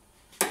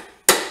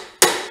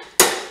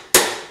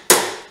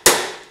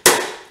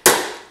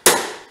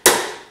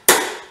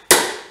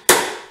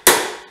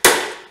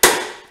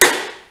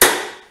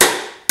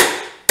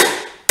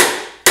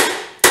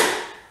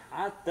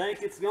 I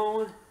think it's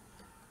going.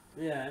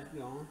 Yeah, it's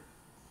going.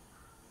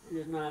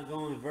 It's not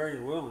going very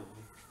willingly.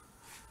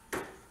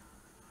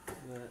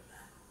 But,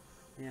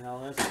 you know,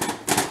 that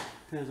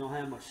depends on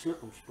how much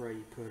slickum spray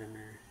you put in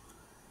there.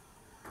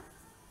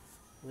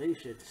 These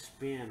should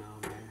spin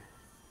on there.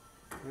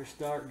 They're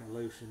starting to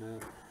loosen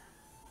up.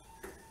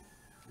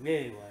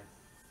 Anyway,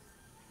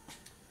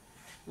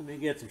 let me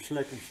get some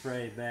slickum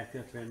spray back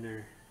up in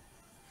there.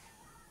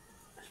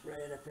 Spray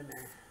it up in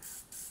there.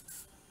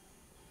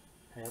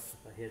 Helps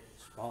if I hit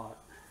the spot.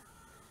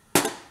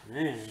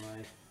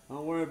 Anyway,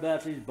 don't worry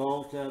about these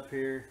bolts up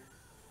here.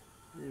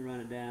 Let me run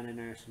it down in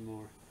there some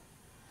more.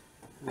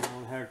 I don't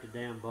want to hurt the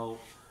damn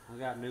bolts. I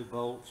got new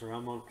bolts, or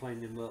I'm going to clean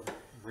them up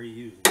and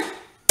reuse them.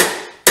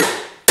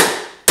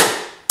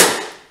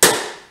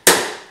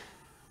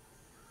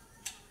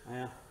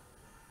 Well,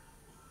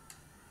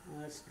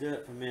 let's do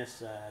it from this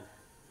side.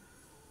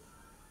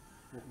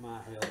 That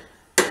might help.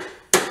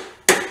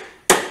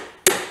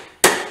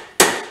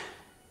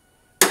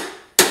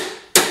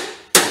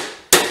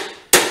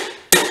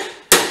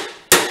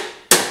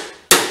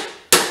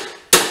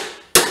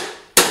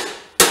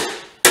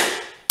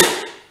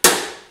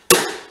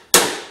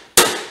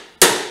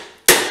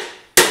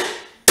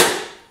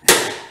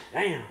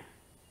 Damn.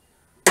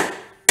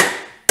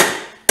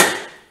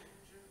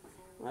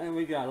 I think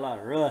we got a lot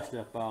of rust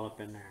all up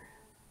in there.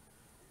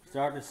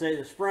 Starting to see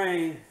the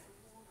spring.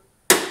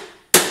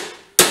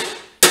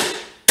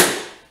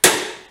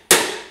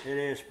 It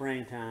is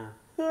springtime.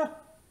 Damn,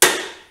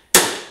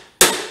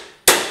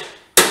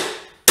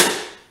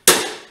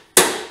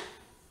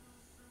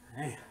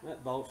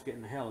 that bolt's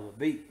getting a hell of a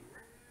beat.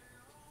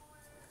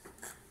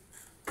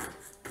 I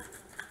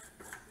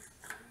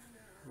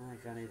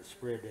think I need to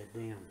spread that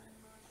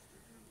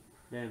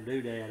damn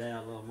doodad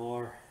out a little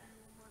more.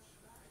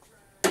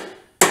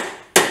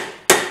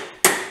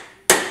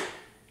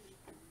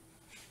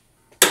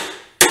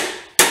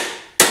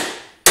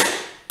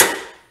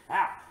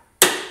 Ow!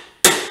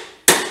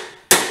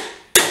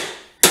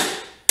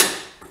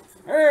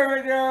 There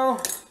we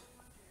go.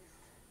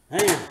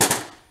 Damn.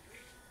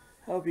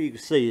 Hope you can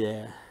see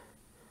that.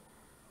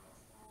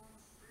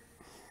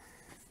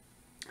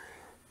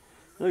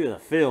 Look at the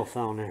filth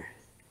on there.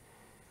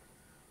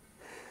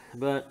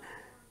 But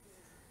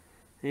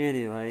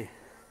anyway,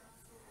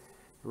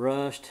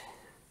 rust.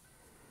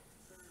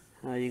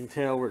 You can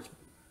tell where it's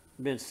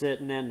been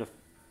sitting in the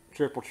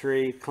triple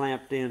tree,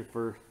 clamped in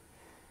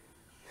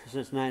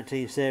since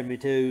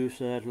 1972.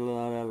 So that's a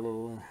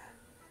little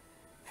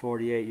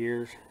 48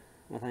 years,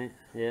 I think.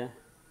 Yeah.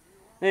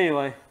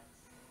 Anyway,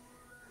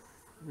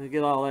 we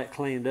get all that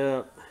cleaned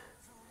up.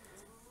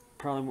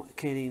 Probably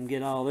can't even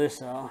get all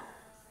this off.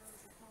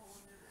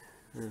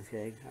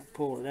 Okay, I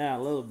pulled it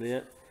out a little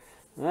bit.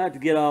 I have to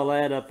get all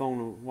that up on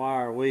the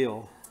wire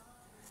wheel.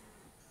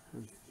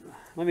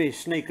 Let me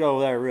sneak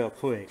over there real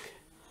quick.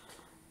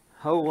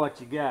 Hold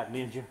what you got,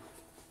 Ninja.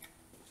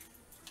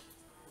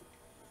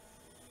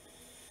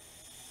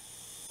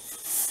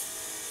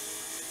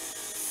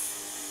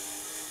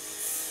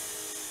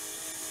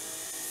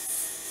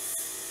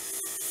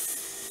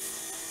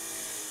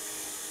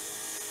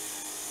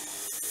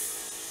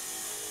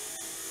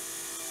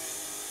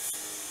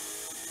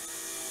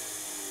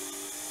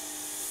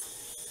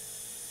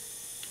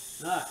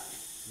 Alright,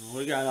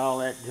 we got all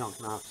that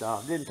junk knocked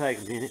off. Didn't take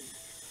a minute.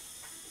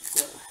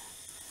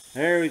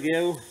 There we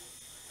go.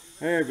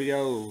 There we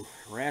go,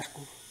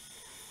 rascal.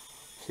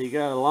 So you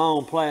got a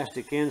long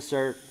plastic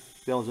insert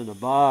goes in the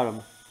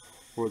bottom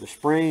where the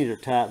springs are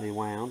tightly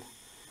wound,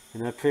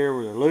 and up here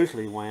where they're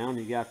loosely wound,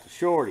 you got the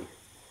shorty.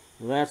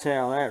 So that's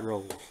how that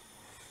rolls.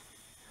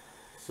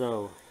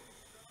 So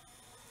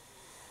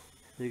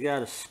you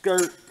got a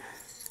skirt.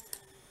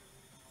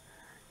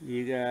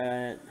 You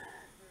got.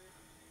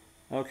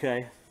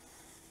 Okay,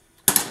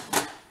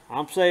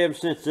 I'm saying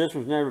since this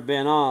one's never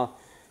been off,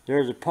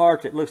 there's a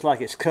part that looks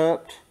like it's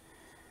cupped,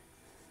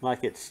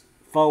 like it's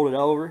folded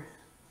over,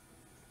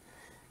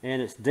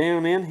 and it's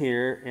down in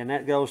here, and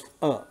that goes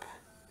up.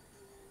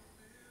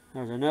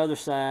 There's another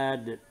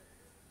side that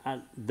I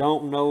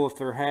don't know if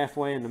they're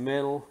halfway in the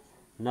middle.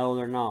 No,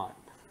 they're not.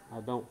 I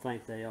don't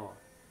think they are.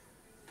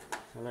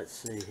 So let's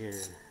see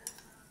here.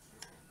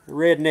 The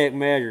redneck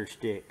measure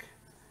stick.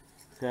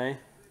 Okay.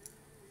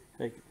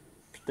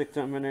 Stick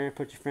something in there and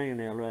put your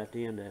fingernail right at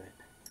the end of it.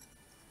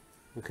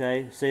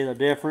 Okay, see the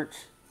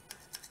difference?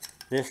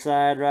 This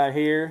side right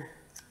here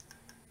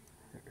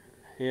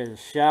is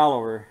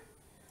shallower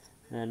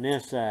than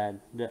this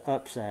side, the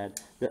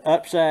upside. The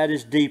upside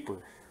is deeper,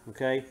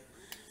 okay?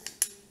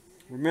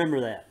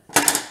 Remember that.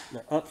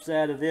 The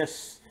upside of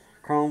this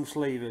chrome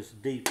sleeve is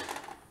deeper.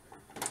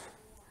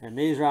 And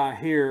these right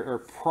here are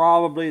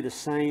probably the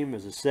same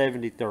as a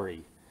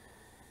 73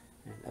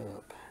 and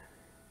up.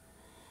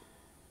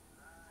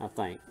 I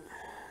think.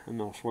 I'm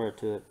not swear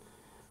to it.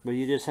 But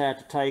you just have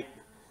to take,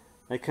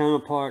 they come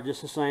apart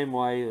just the same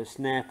way, a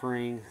snap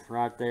ring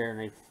right there, and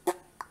they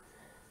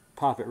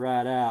pop it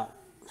right out.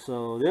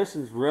 So this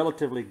is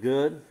relatively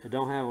good. It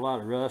don't have a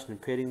lot of rust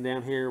and pitting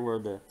down here where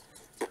the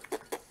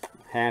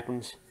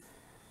happens.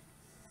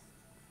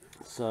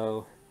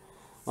 So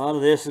a lot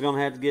of this is going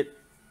to have to get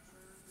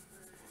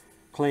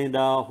cleaned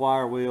off,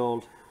 wire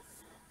wheeled,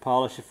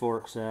 polish the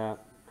forks out,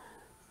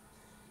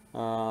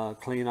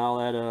 clean all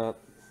that up,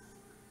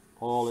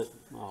 oil it,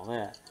 all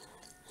that.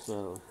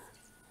 So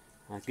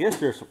I guess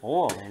there's some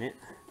oil in it.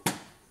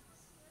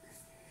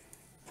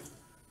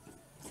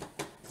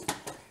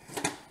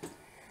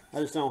 I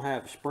just don't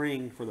have a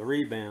spring for the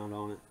rebound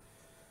on it.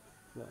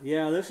 But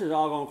yeah, this is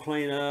all going to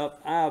clean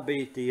up. I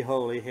beat the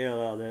holy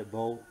hell out of that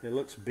bolt. It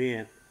looks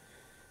bent,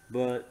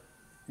 but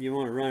you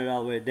want to run it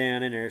all the way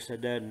down in there so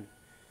it doesn't,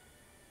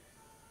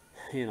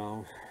 you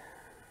know,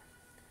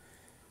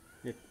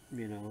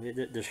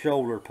 the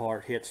shoulder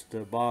part hits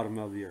the bottom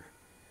of your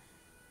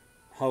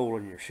hole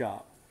in your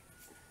shop,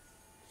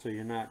 so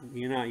you're not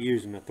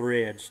using the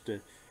threads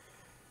to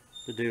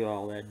do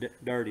all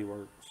that dirty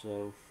work.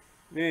 So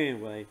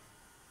anyway,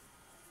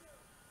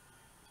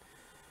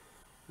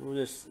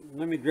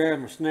 let me grab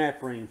my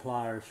snap ring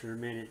pliers for a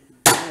minute.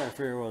 I gotta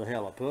figure out where the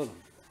hell I put them.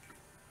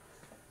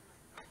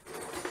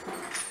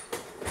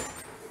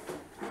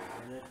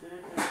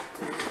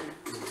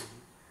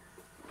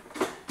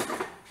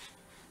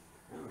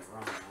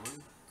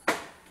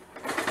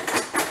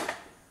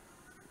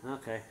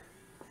 Okay,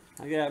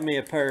 I got me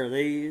a pair of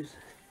these.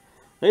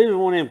 These are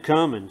one of them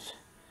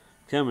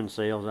Cummins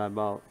sales I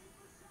bought.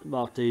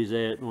 Bought these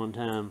at one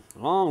time, a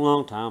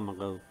long time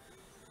ago.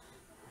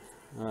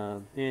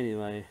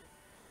 Anyway,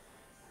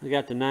 They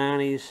got the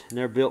 90s, and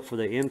they're built for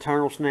the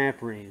internal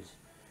snap rings.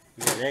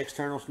 You got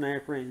external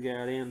snap rings, you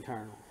got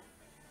internal.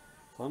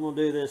 So I'm gonna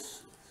do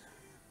this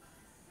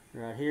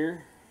right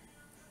here,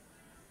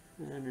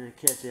 and then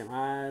catch them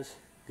eyes.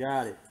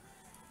 Got it.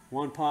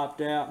 One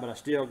popped out, but I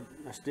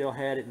still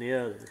had it in the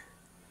other.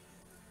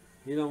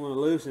 You don't want to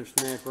lose some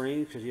snap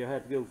rings because you'll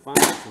have to go find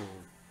some.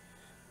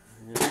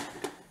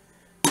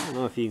 I don't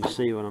know if you can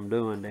see what I'm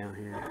doing down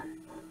here.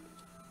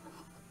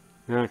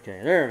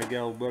 Okay, there we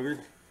go, booger.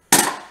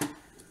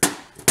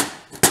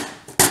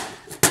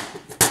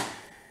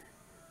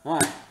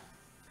 Alright,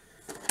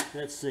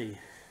 let's see.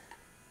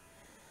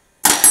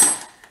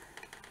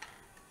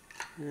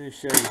 Let me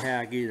show you how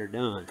I get her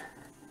done.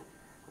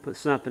 Put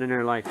something in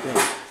there like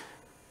that.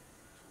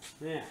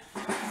 Yeah.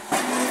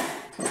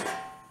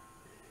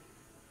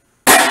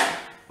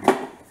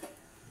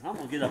 I'm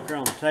gonna get up there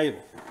on the table.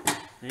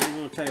 Ain't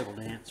gonna table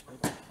dance.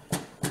 But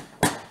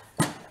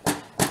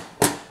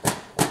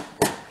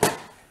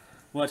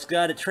what's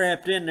got it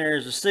trapped in there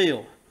is the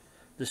seal.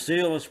 The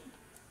seal is,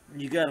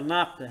 you got to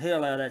knock the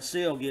hell out of that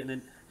seal getting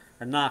it,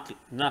 or knock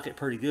it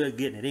pretty good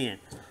getting it in.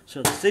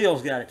 So the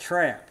seal's got it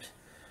trapped.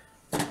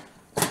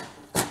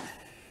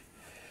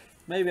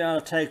 Maybe I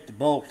ought to take the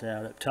bolt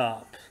out up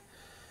top,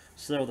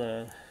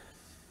 so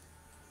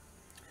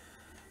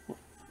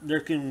there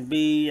can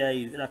be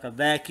like a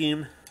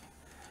vacuum.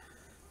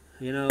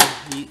 You know,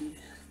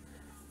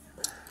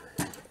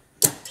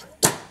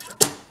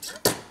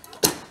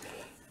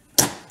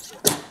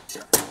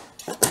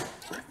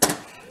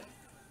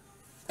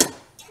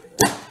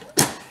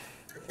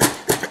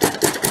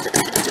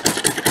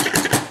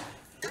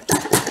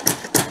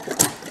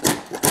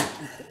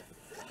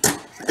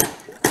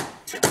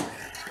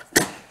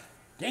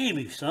 damn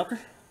you, sucker.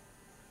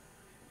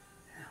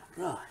 Oh,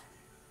 God.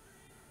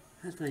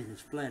 That thing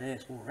is flat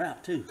ass wore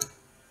out, too.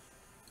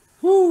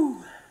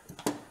 Whoo!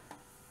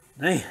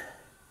 Man.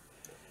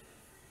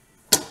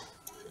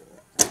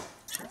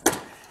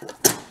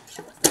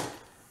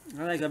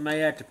 I think I may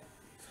have to...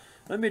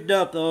 Let me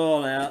dump the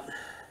oil out.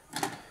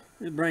 Let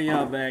me bring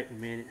y'all back in a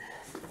minute.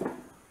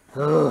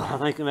 Oh, I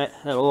think that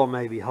oil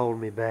may be holding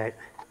me back.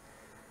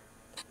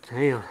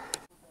 Damn.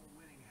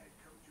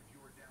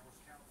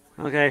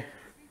 Okay.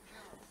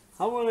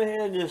 I went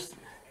ahead and just...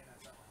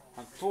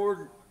 I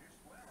poured...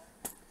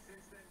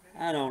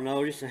 I don't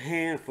know, just a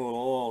handful of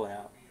oil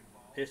out.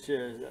 It's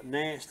just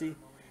nasty.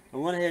 I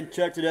went ahead and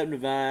chucked it up in the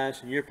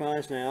vise, and you're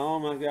probably saying, oh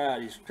my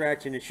God, he's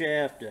scratching the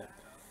shaft up.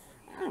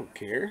 I don't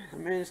care. I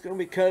mean, it's going to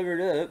be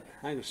covered up.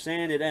 I can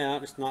sand it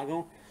out. It's not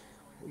going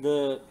to...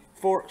 The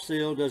fork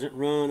seal doesn't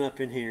run up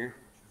in here.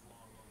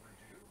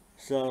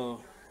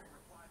 So,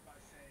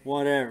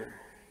 whatever.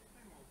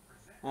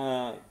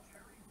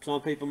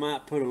 Some people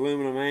might put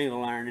aluminum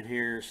angle iron in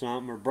here or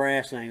something, or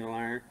brass angle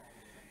iron.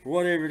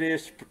 Whatever it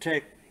is to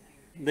protect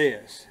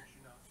this.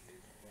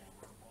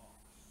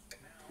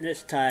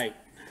 It's tight.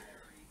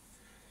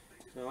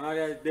 So all I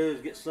got to do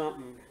is get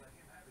something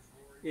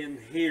in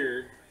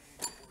here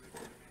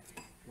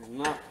and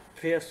knock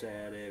the piss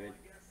out of it.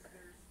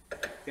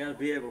 Got to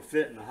be able to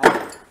fit in the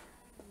hole.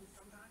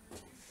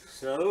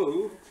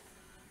 So,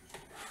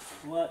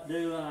 what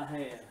do I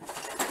have?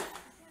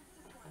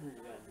 I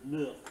got a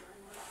nut.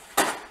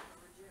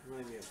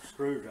 Maybe a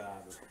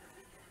screwdriver.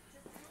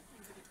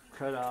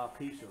 Cut off a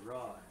piece of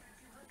rod.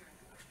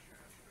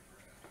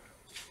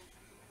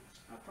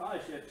 I probably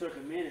should have took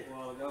a minute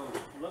while ago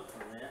and looked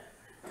for that.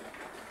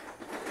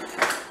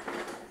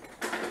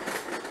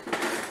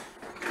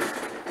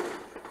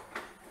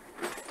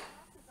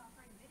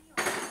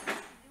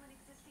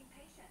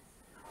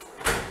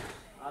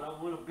 I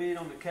don't want to beat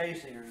on the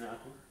casing or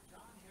nothing.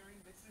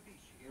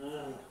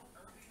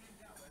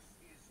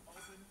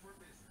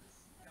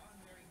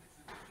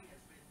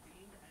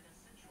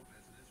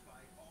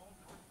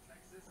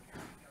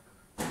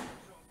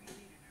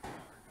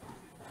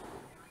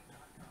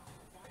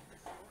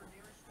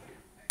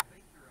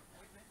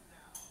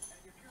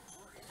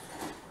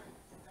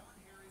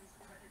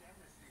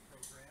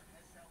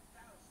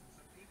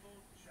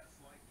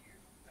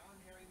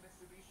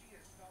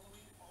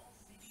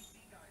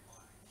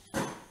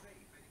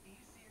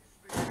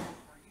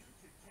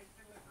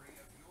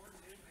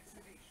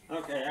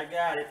 Okay, I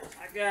got it.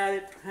 I got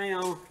it. Hang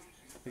on.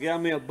 I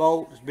got me a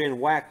bolt that's been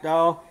whacked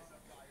off.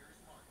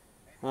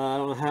 I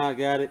don't know how I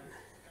got it.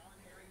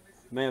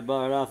 May have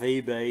bought it off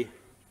eBay.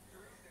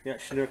 Got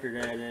snookered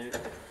out of it.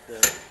 So,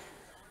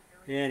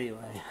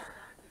 anyway,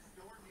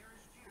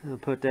 I'll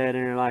put that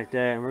in there like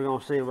that, and we're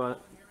gonna see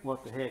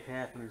what the heck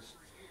happens.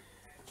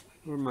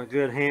 Where'd my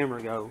good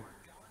hammer go?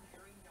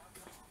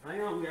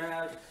 Hang on,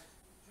 guys.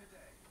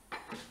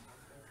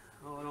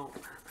 Hold on.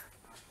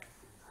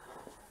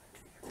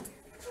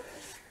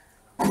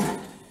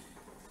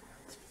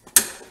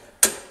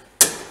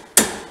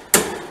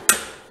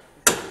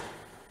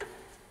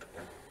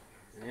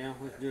 Yeah,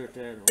 let's do it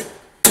that way.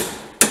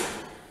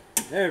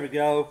 There we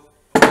go.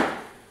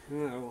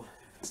 Oh,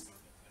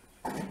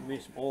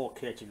 need some oil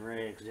catching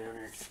rags down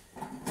there.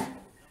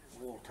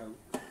 Oil tote.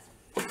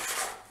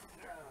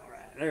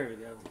 Alright, there we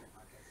go.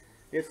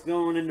 It's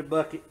going in the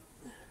bucket.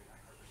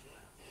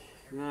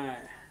 Alright,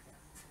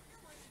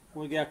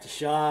 we got the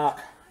shock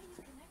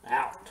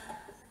out.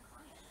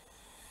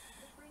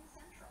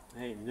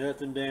 Ain't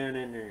nothing down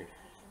in there.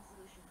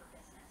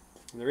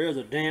 There is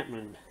a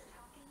dampening,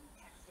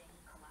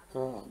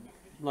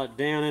 like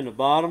down in the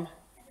bottom.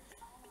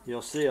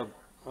 You'll see a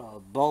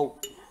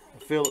bolt, a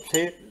Phillips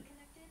head.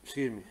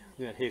 Excuse me,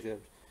 we got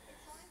hiccups.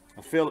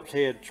 A Phillips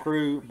head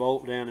screw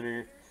bolt down in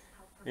there,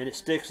 and it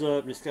sticks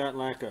up, and it's got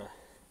like a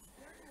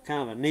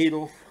kind of a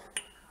needle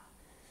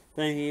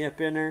thingy up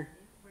in there.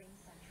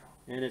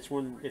 And it's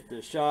when, if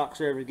the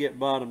shocks ever get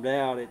bottomed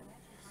out,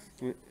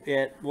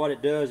 what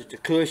it does, it's a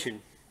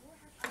cushion.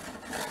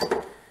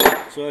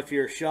 So if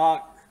you're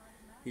shocked,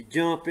 you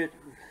jump it,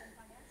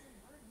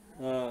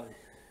 trying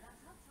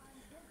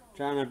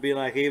to be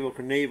like Evel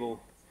Knievel,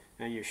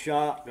 and your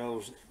shock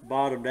goes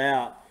bottomed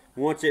out.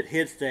 Once it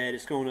hits that,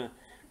 it's going to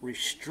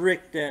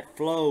restrict that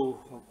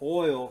flow of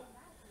oil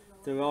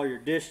through all your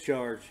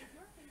discharge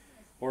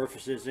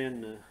orifices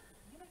in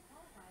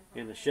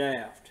the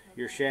shaft.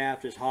 Your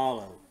shaft is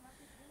hollow,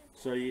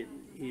 so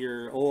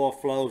your oil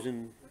flows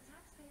in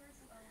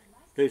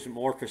through some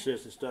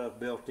orifices and stuff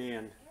built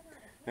in.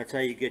 That's how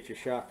you get your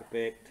shock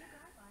effect,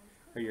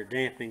 or your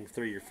dampening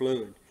through your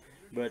fluid.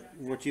 But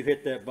once you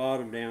hit that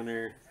bottom down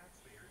there,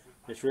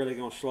 it's really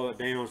going to slow it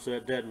down so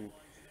it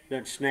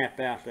doesn't snap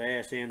out the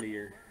ass end of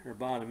your, or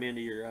bottom end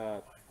of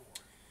your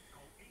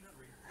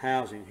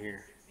housing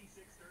here.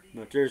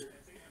 But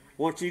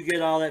once you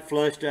get all that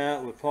flushed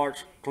out with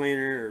parts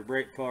cleaner or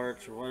brake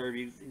parts or whatever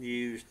you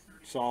use,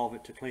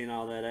 solvent to clean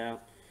all that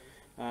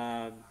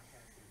out,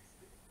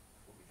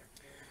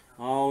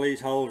 all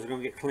these holes are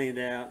going to get cleaned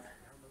out.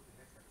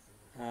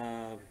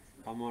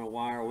 I'm going to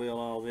wire wheel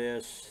all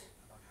this,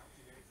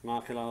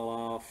 knock it all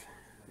off,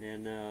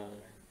 and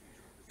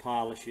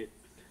polish it.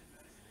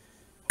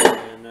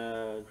 And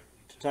to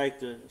take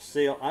the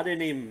seal,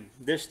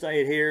 this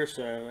stayed here,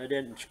 so I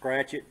didn't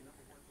scratch it.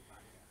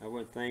 I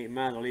wouldn't think, it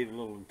might have left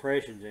little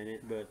impressions in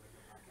it, but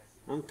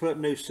I'm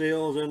putting new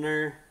seals in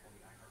there,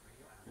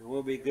 and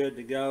we'll be good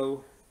to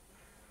go.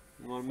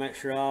 I want to make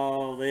sure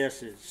all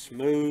this is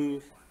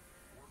smooth.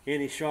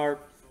 Any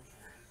sharp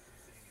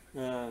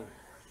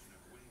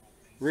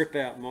rip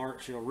out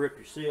marks, you'll rip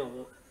your seal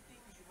up.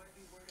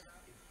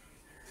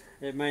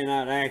 It may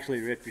not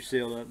actually rip your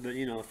seal up, but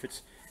you know, if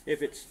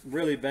it's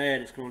really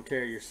bad, it's going to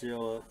tear your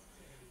seal up.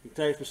 You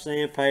take the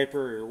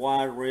sandpaper or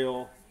wire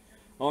wheel,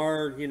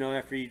 or you know,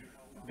 after you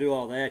do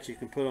all that, you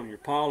can put on your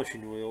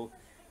polishing wheel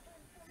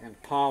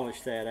and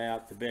polish that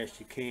out the best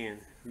you can,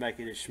 make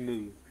it as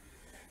smooth.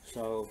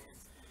 So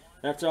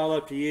that's all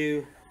up to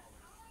you.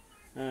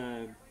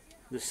 The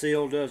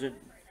seal doesn't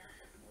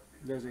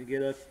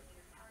get up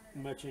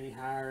much any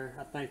higher.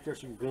 I think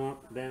there's some gunk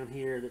down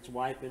here that's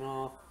wiping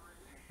off.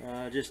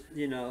 Just,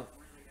 you know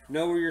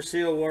where your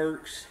seal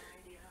works.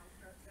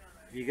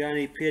 If you got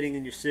any pitting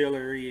in your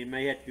sealer, you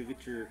may have to go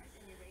get your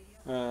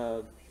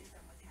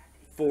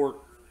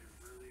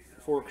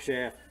fork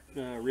shaft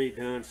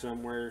redone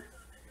somewhere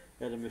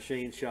at a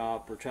machine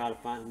shop, or try to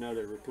find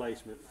another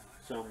replacement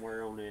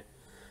somewhere on the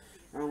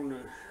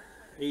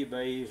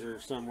eBays or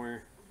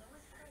somewhere.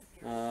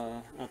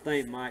 I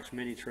think Mike's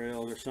Mini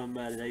Trails or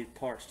somebody, they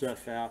part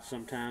stuff out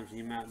sometimes, and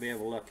you might be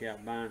able to luck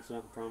out buying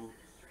something from them.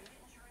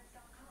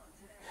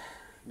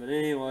 But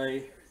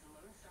anyway,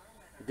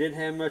 it didn't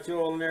have much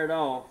oil in there at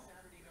all,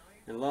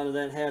 and a lot of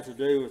that has to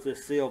do with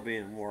this seal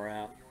being wore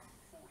out.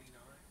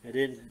 It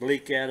didn't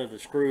leak out of the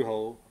screw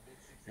hole.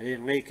 It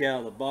didn't leak out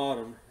of the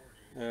bottom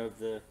of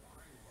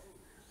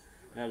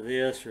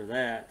this or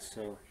that.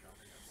 So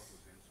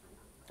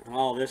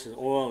all this is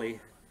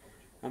oily.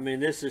 I mean,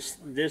 this is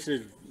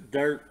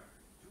dirt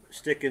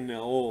sticking to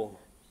oil.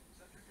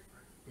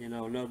 You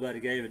know, nobody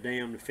gave a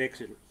damn to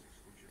fix it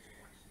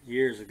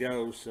years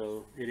ago,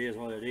 so it is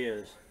what it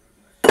is.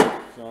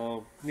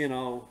 So, you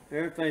know,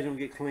 everything's gonna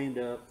get cleaned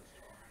up.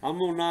 I'm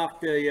gonna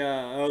knock the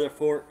other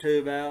fork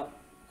tube out.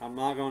 I'm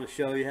not gonna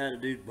show you how to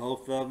do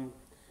both of them.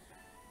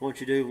 Once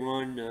you do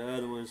one, the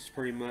other one's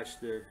pretty much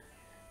the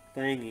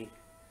thingy.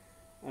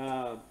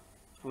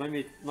 Let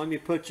me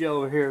put you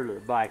over here to the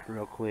bike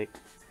real quick.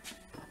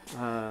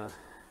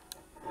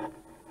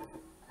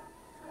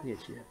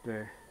 Get you up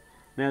there.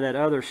 Now that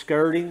other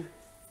skirting,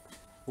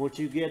 once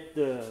you get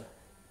the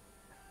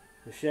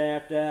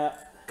shaft out,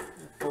 the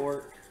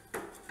fork,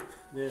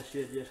 this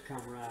should just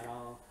come right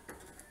off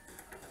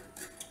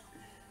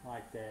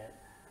like that.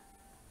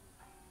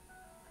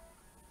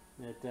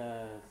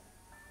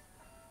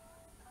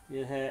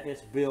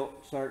 It's built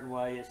a certain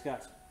way. It's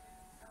got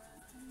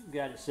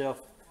itself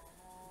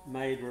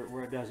made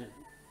where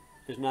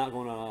it's not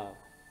going to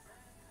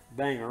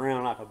bang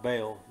around like a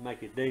bell,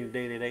 make it ding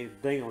ding ding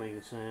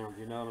ding sounds.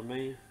 You know what I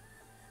mean?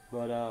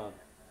 But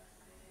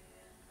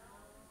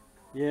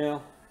yeah,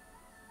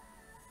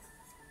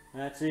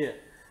 that's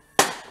it.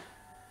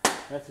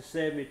 That's a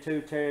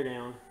 72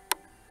 teardown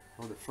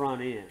on the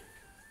front end.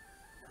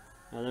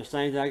 Now there's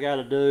things I got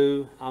to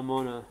do. I'm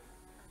gonna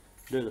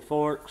do the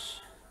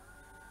forks,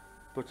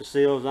 put the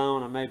seals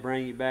on. I may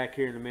bring you back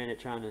here in a minute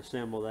trying to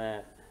assemble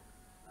that.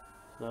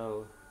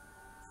 So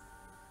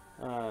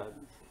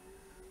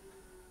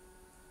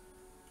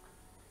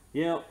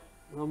Yep,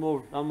 I'm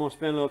gonna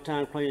spend a little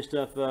time cleaning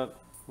stuff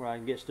up where I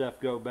can get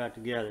stuff go back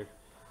together.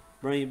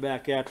 Bring it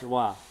back after a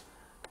while.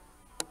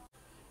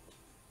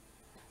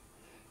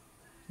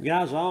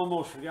 Guys, I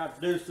almost forgot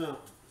to do something.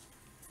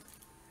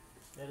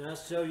 And I'll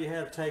show you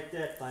how to take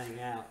that thing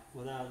out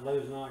without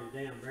losing all your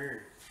damn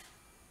bearings.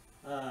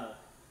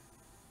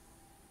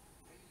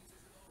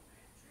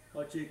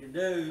 What you can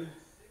do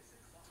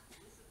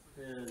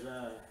is,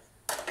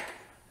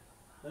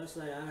 first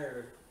thing I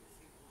ever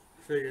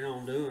figured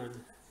on doing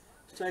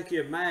is take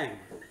your magnet,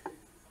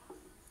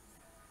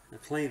 a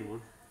clean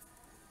one.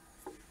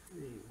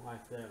 You can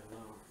wipe that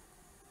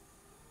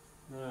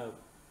one off.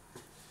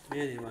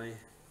 Anyway,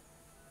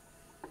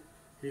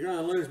 you're going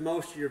to lose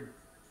most of your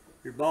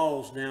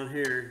balls down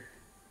here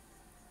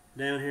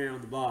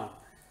on the bottom.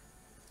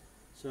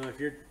 So if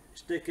you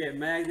stick that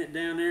magnet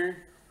down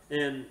there,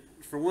 and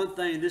for one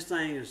thing, this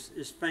thing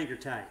is finger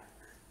tight.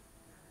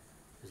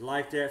 It's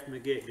like that from the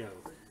get-go.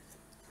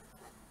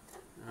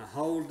 I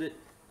hold it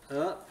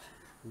up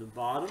from the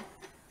bottom,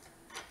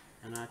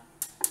 and I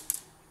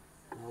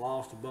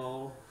lost the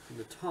ball from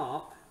the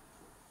top,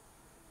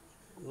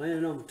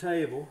 landed on the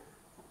table.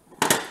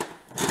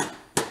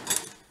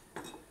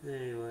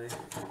 Anyway,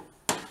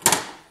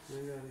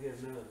 we're going to get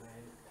another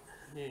magnet.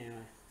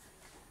 Anyway.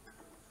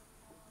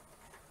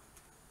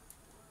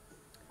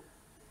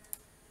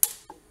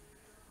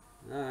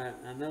 Alright,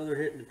 I know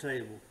they're hitting the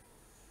table,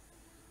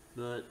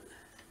 but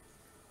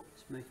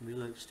it's making me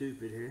look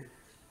stupid here.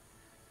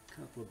 A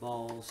couple of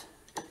balls.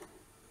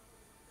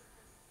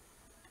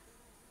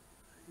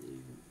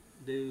 You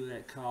do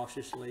that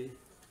cautiously,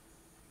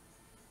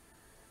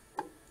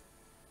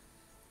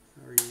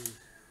 or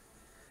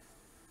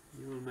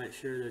you want to make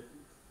sure that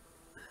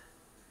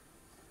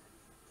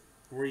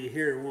where you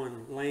hear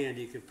one land,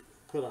 you can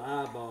put an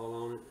eyeball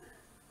on it.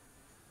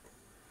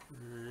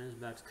 And it's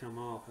about to come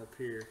off up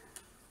here.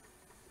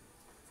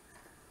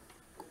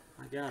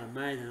 I got a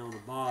magnet on the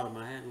bottom.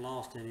 I hadn't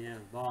lost any out of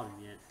the bottom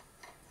yet.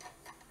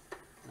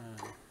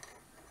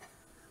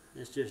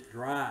 It's just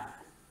dry.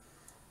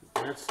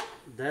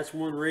 That's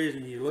one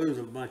reason you lose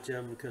a bunch of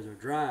them, because they're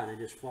dry. They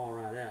just fall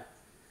right out.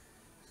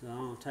 So I'm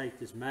going to take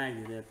this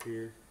magnet up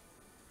here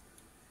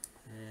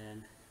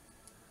and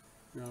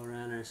go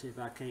around there and see if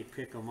I can't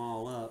pick them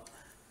all up,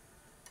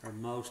 or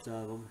most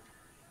of them.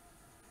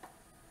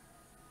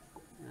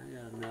 I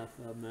got enough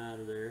of them out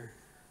of there.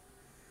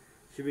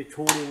 Should be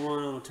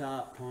 21 on the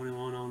top,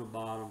 21 on the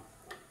bottom.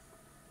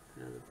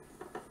 Now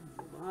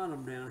the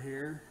bottom down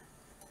here,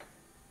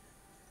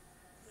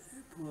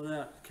 pull it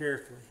out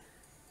carefully.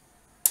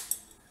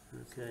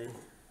 Okay,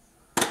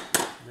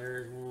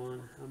 there's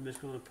one. I'm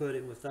just going to put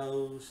it with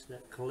those,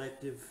 that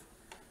collective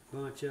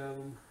bunch of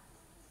them.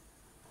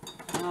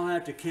 I don't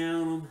have to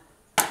count them.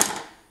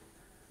 I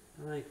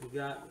think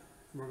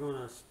we're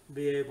going to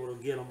be able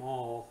to get them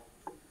all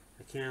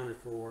accounted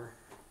for.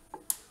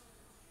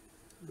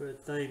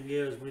 But the thing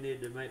is, we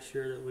need to make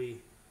sure that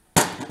we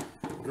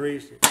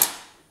grease the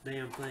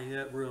damn thing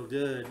up real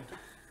good.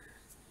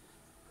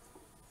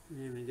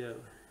 There we go.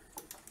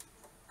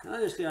 I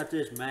just got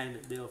this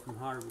magnet deal from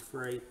Harbor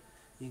Freight.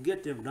 You can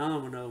get them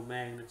domino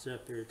magnets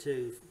up there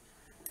too,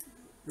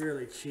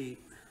 really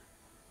cheap.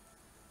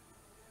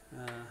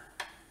 I've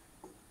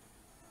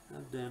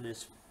done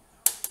this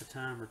a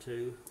time or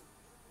two,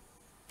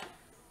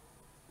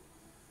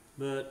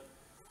 but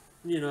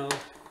you know,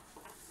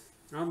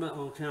 I'm not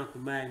going to count the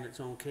magnets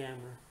on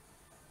camera.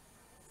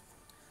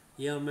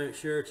 You want to make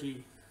sure that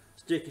you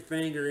stick your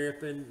finger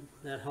up in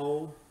that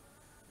hole.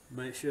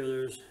 Make sure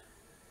there's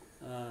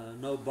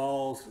no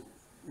balls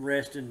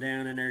resting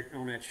down in there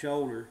on that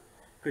shoulder,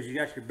 because you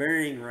got your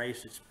bearing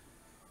race that's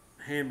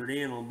hammered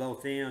in on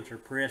both ends, or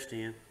pressed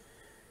in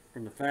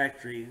from the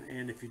factory,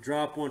 and if you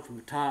drop one from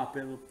the top,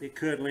 it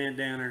could land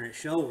down in that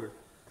shoulder.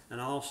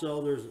 And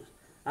also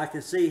I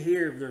can see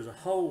here there's a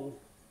hole.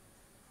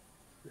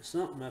 There's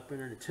something up in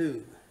there in the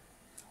tube,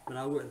 but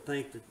I wouldn't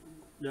think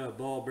that a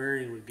ball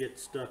bearing would get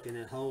stuck in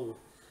that hole.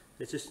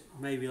 It's just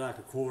maybe like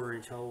a 1/4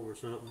 inch hole or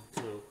something.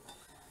 So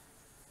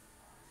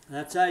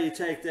that's how you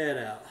take that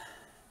out.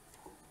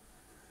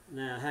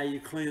 Now, how you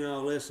clean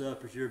all this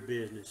up is your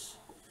business.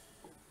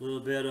 A little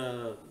bit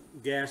of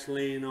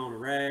gasoline on a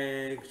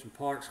rag, some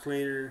parts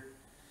cleaner,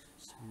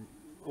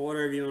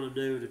 whatever you want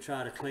to do to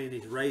try to clean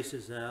these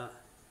races out.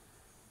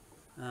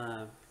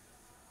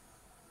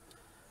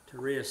 To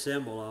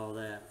reassemble all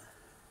that.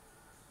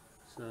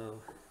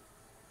 So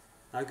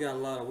I've got a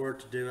lot of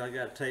work to do. I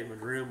got to take my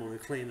Dremel and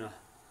clean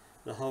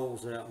the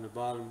holes out in the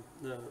bottom,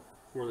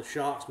 where the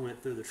shocks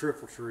went through the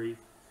triple tree.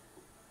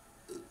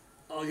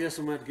 I guess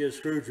I'm going to have to get a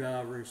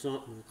screwdriver or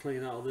something to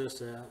clean all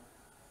this out.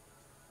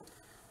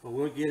 But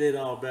we'll get it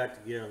all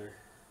back together.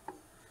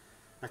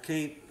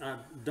 I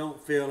don't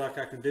feel like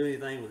I can do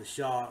anything with the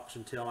shocks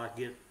until I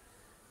get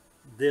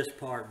this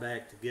part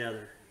back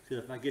together.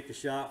 Because if I get the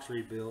shocks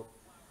rebuilt,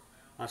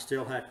 I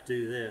still have to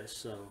do this.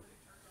 So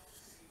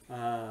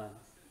I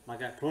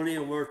got plenty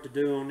of work to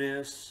do on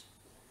this.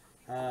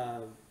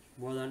 I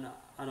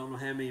don't know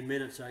how many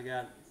minutes I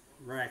got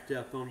racked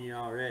up on you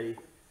already,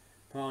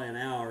 probably an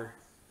hour.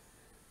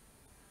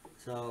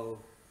 So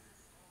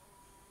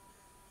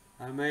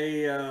I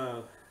may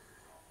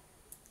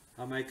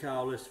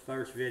call this the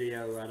first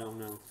video, I don't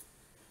know,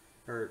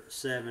 or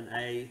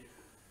 7A,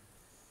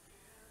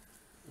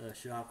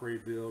 shock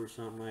rebuild or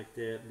something like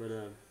that. But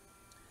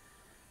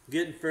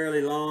getting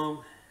fairly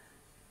long,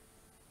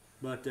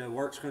 but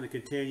work's going to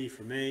continue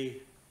for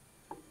me,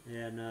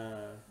 and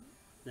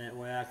that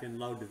way I can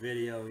load the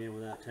video in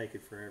without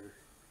taking forever.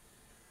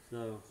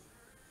 So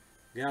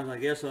guys, I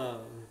guess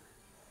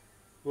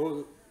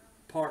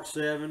part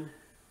 7,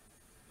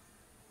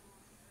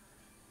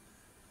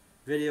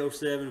 video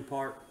 7,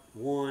 part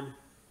 1,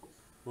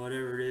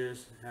 whatever it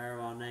is,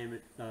 however I'll name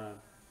it.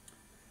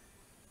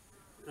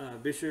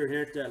 Be sure to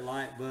hit that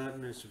like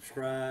button and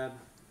subscribe,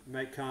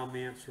 make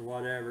comments or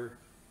whatever.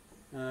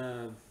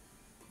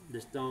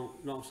 Just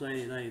don't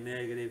say anything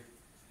negative.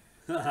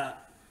 Yeah,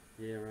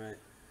 right.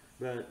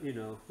 But you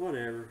know,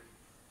 whatever.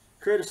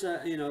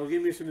 Criticize, you know,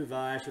 give me some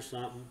advice or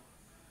something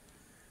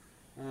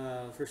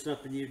for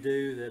something you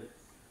do that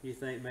you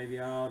think maybe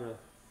I ought to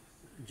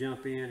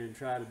jump in and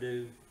try to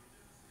do,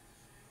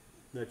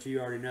 that you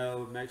already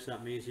know, make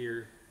something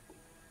easier,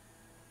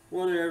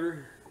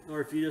 whatever.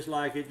 Or if you just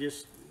like it,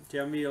 just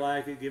tell me you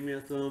like it, give me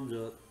a thumbs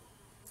up.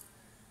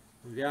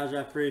 Well, guys,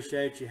 I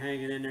appreciate you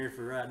hanging in there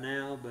for right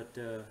now, but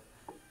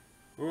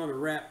we're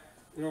going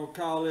to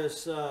call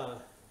this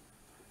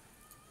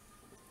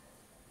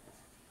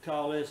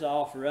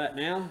off for right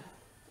now.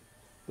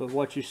 But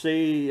what you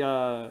see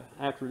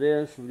after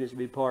this will just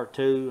be part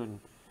 2, and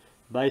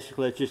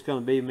basically it's just going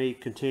to be me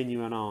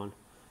continuing on.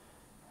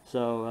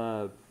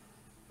 So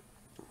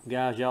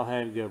guys, y'all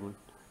have a good one.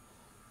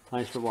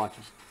 Thanks for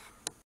watching.